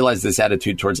meant, I realized this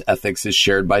attitude towards ethics is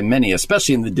shared by many,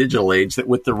 especially in the digital age, that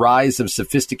with the rise of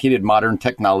sophisticated modern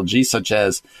technology, such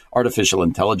as artificial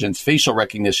intelligence, facial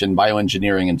recognition,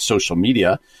 bioengineering, and social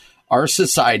media, our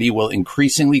society will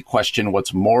increasingly question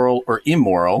what's moral or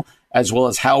immoral, as well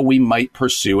as how we might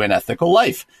pursue an ethical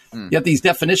life. Yet these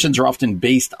definitions are often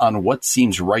based on what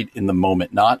seems right in the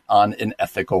moment, not on an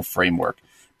ethical framework.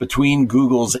 Between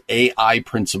Google's AI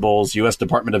principles, U.S.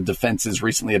 Department of Defense's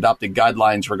recently adopted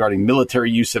guidelines regarding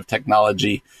military use of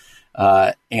technology,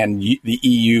 and the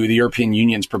EU, the European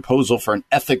Union's proposal for an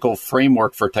ethical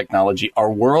framework for technology, our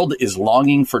world is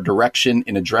longing for direction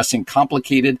in addressing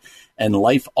complicated and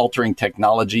life-altering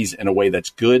technologies in a way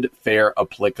that's good, fair,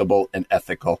 applicable, and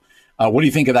ethical. What do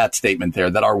you think of that statement there,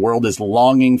 that our world is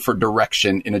longing for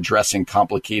direction in addressing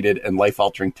complicated and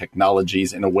life-altering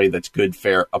technologies in a way that's good,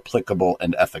 fair, applicable,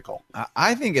 and ethical?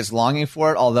 I think it's longing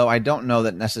for it, although I don't know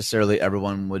that necessarily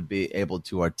everyone would be able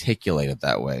to articulate it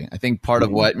that way. I think part of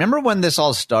what, remember when this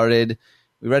all started,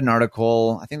 we read an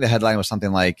article, I think the headline was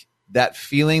something like, that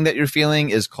feeling that you're feeling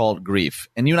is called grief.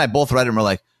 And you and I both read it and we're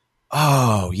like,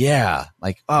 oh, yeah.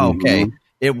 Like, oh, okay.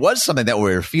 It was something that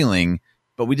we were feeling,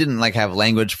 but we didn't like have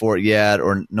language for it yet,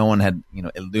 or no one had,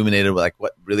 illuminated like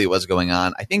what really was going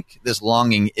on. I think this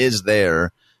longing is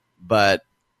there, but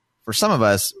for some of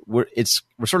us, we're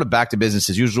sort of back to business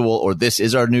as usual, or this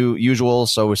is our new usual.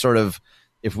 So we're sort of,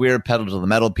 if we're pedal to the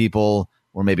metal people,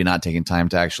 we're maybe not taking time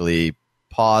to actually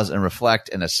pause and reflect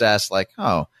and assess like,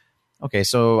 oh, okay,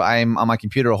 so I'm on my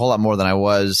computer a whole lot more than I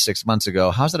was 6 months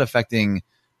ago. How's that affecting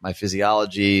my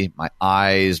physiology, my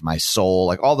eyes, my soul?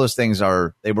 Like all those things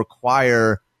they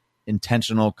require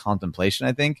intentional contemplation,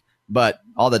 I think. But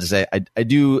all that to say, I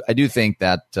do think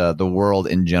that the world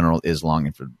in general is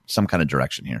longing for some kind of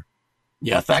direction here.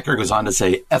 Yeah, Thacker goes on to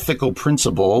say, ethical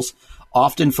principles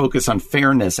often focus on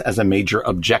fairness as a major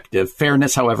objective.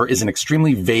 Fairness, however, is an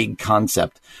extremely vague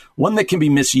concept, one that can be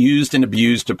misused and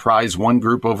abused to prize one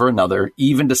group over another,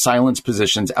 even to silence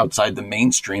positions outside the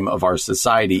mainstream of our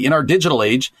society. In our digital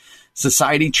age,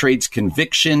 society trades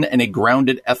conviction and a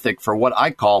grounded ethic for what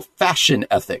I call fashion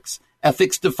ethics.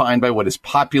 Ethics defined by what is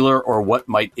popular or what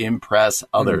might impress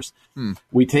others.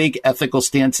 We take ethical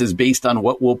stances based on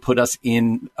what will put us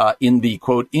in the,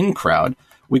 quote, in crowd.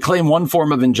 We claim one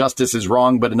form of injustice is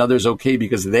wrong, but another's okay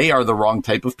because they are the wrong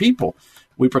type of people.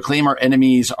 We proclaim our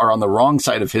enemies are on the wrong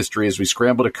side of history as we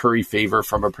scramble to curry favor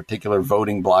from a particular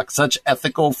voting bloc. Such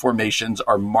ethical formations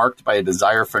are marked by a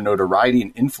desire for notoriety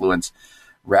and influence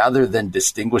rather than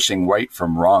distinguishing right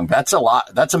from wrong. That's a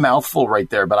lot. That's a mouthful right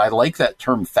there. But I like that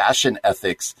term fashion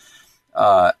ethics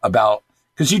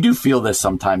because you do feel this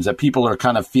sometimes, that people are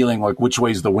kind of feeling like which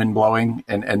way's the wind blowing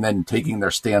and then taking their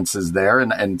stances there.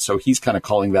 And so he's kind of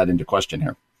calling that into question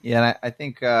here. Yeah, and I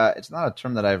think it's not a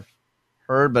term that I've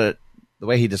heard, but the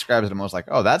way he describes it, I'm almost like,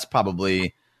 oh, that's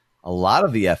probably a lot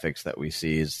of the ethics that we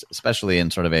see, especially in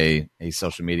sort of a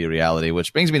social media reality,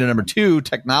 which brings me to number 2,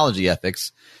 technology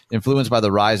ethics. Influenced by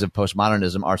the rise of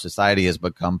postmodernism, our society has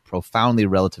become profoundly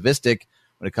relativistic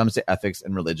when it comes to ethics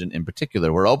and religion in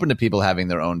particular. We're open to people having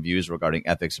their own views regarding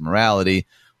ethics and morality.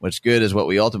 What's good is what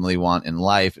we ultimately want in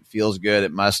life. It feels good.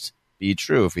 It must be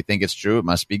true. If we think it's true, it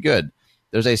must be good.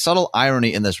 There's a subtle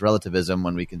irony in this relativism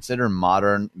when we consider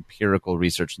modern empirical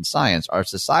research and science. Our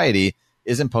society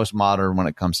isn't postmodern when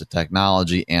it comes to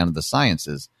technology and the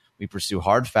sciences. We pursue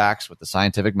hard facts with the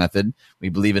scientific method. We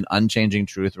believe in unchanging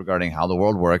truth regarding how the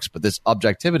world works, but this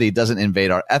objectivity doesn't invade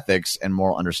our ethics and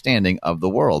moral understanding of the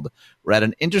world. We're at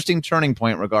an interesting turning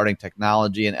point regarding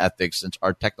technology and ethics, since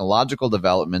our technological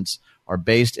developments are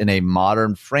based in a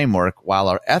modern framework while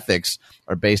our ethics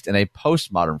are based in a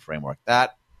postmodern framework.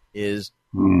 That is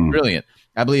brilliant.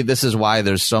 I believe this is why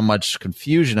there's so much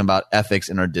confusion about ethics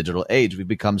in our digital age. We've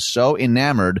become so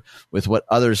enamored with what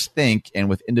others think and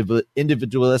with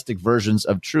individualistic versions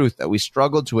of truth that we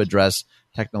struggle to address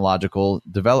technological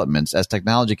developments. As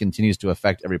technology continues to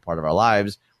affect every part of our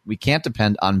lives, we can't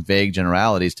depend on vague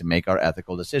generalities to make our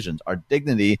ethical decisions. Our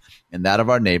dignity and that of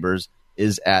our neighbors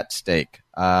is at stake.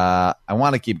 I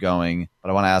want to keep going, but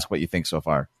I want to ask what you think so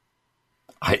far.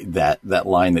 That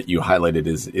line that you highlighted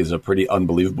is a pretty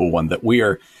unbelievable one, that we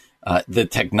are the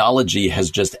technology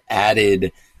has just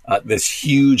added this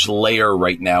huge layer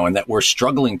right now, and that we're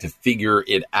struggling to figure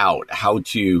it out, how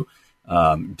to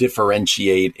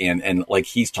differentiate and like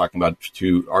he's talking about,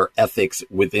 to our ethics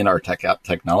within our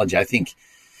technology. I think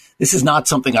this is not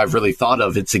something I've really thought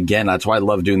of. It's, again, that's why I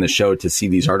love doing the show, to see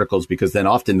these articles, because then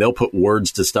often they'll put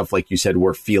words to stuff like you said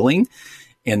we're feeling,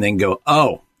 and then go,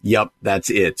 oh, Yep,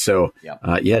 that's it. So,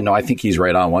 I think he's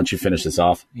right on. Why don't you finish this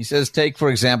off? He says, take, for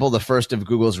example, the first of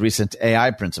Google's recent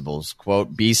AI principles,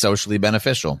 quote, be socially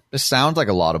beneficial. This sounds like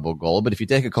a laudable goal, but if you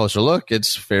take a closer look,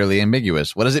 it's fairly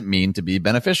ambiguous. What does it mean to be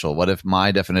beneficial? What if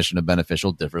my definition of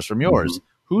beneficial differs from yours? Mm-hmm.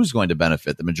 Who's going to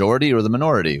benefit, the majority or the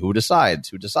minority? Who decides?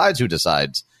 Who decides who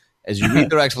decides? As you read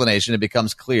their explanation, it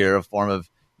becomes clear a form of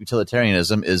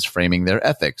utilitarianism is framing their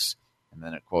ethics. And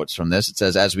then it quotes from this. It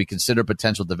says, as we consider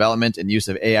potential development and use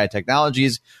of AI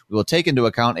technologies, we will take into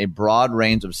account a broad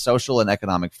range of social and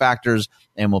economic factors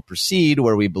and will proceed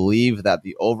where we believe that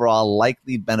the overall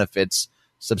likely benefits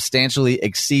substantially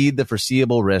exceed the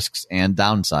foreseeable risks and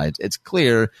downsides. It's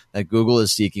clear that Google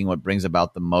is seeking what brings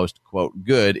about the most, quote,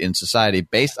 good in society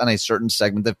based on a certain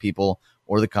segment of people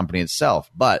or the company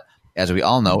itself. But as we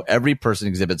all know, every person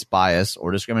exhibits bias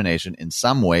or discrimination in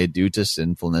some way due to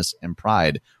sinfulness and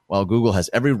pride. While Google has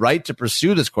every right to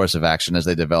pursue this course of action as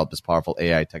they develop this powerful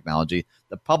AI technology,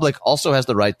 the public also has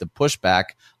the right to push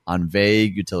back on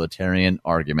vague utilitarian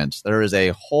arguments. There is a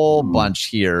whole bunch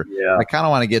here. Yeah. I kind of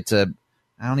want to get to,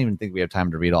 I don't even think we have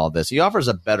time to read all this. He offers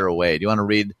a better way. Do you want to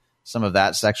read some of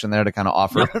that section there to kind of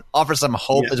offer some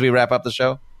hope as we wrap up the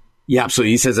show? Yeah,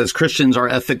 absolutely. He says, as Christians, our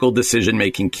ethical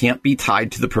decision-making can't be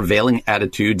tied to the prevailing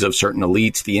attitudes of certain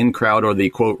elites, the in-crowd, or the,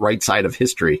 quote, right side of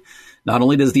history. Not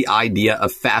only does the idea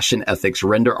of fashion ethics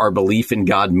render our belief in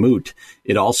God moot,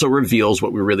 it also reveals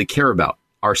what we really care about,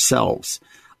 ourselves.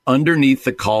 Underneath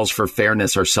the calls for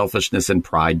fairness are selfishness and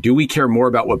pride. Do we care more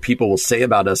about what people will say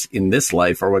about us in this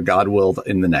life or what God will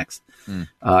in the next?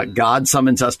 God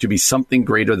summons us to be something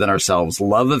greater than ourselves,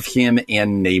 love of him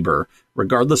and neighbor.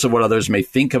 Regardless of what others may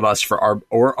think of us for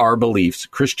our beliefs,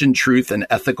 Christian truth and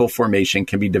ethical formation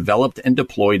can be developed and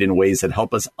deployed in ways that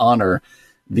help us honor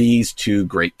these two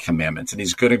great commandments. And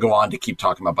he's going to go on to keep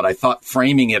talking about, but I thought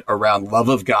framing it around love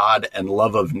of God and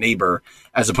love of neighbor,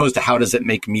 as opposed to how does it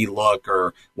make me look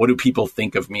or what do people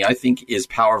think of me, I think is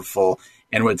powerful.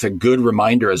 And it's a good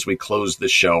reminder as we close the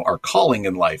show, our calling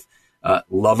in life,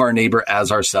 love our neighbor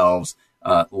as ourselves,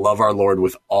 love our Lord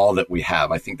with all that we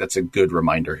have. I think that's a good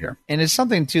reminder here. And it's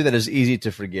something, too, that is easy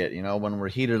to forget. You know, when we're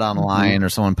heated online or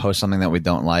someone posts something that we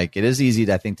don't like, it is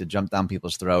easy, I think, to jump down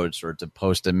people's throats or to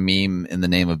post a meme in the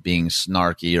name of being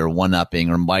snarky or one-upping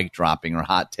or mic dropping or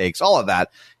hot takes, all of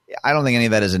that. I don't think any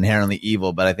of that is inherently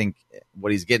evil, but I think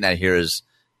what he's getting at here is,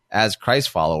 as Christ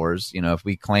followers, you know, if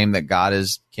we claim that God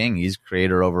is king, he's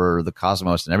creator over the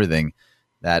cosmos and everything,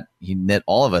 that he knit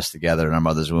all of us together in our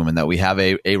mother's womb, and that we have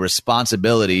a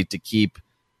responsibility to keep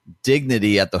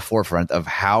dignity at the forefront of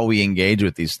how we engage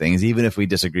with these things, even if we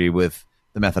disagree with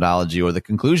the methodology or the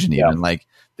conclusion even. Like,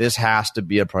 this has to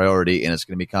be a priority, and it's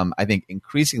going to become, I think,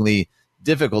 increasingly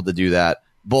difficult to do that,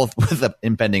 both with the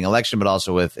impending election, but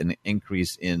also with an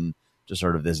increase in just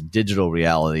sort of this digital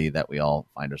reality that we all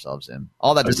find ourselves in.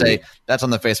 All that to say, that's on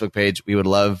the Facebook page. We would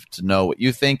love to know what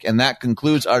you think. And that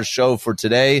concludes our show for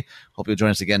today. Hope you'll join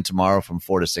us again tomorrow from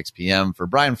 4 to 6 p.m. For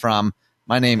Brian Fromm,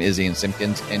 my name is Ian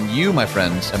Simpkins, and you, my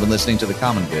friends, have been listening to The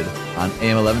Common Good on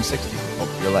AM 1160. Hope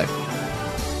for your life.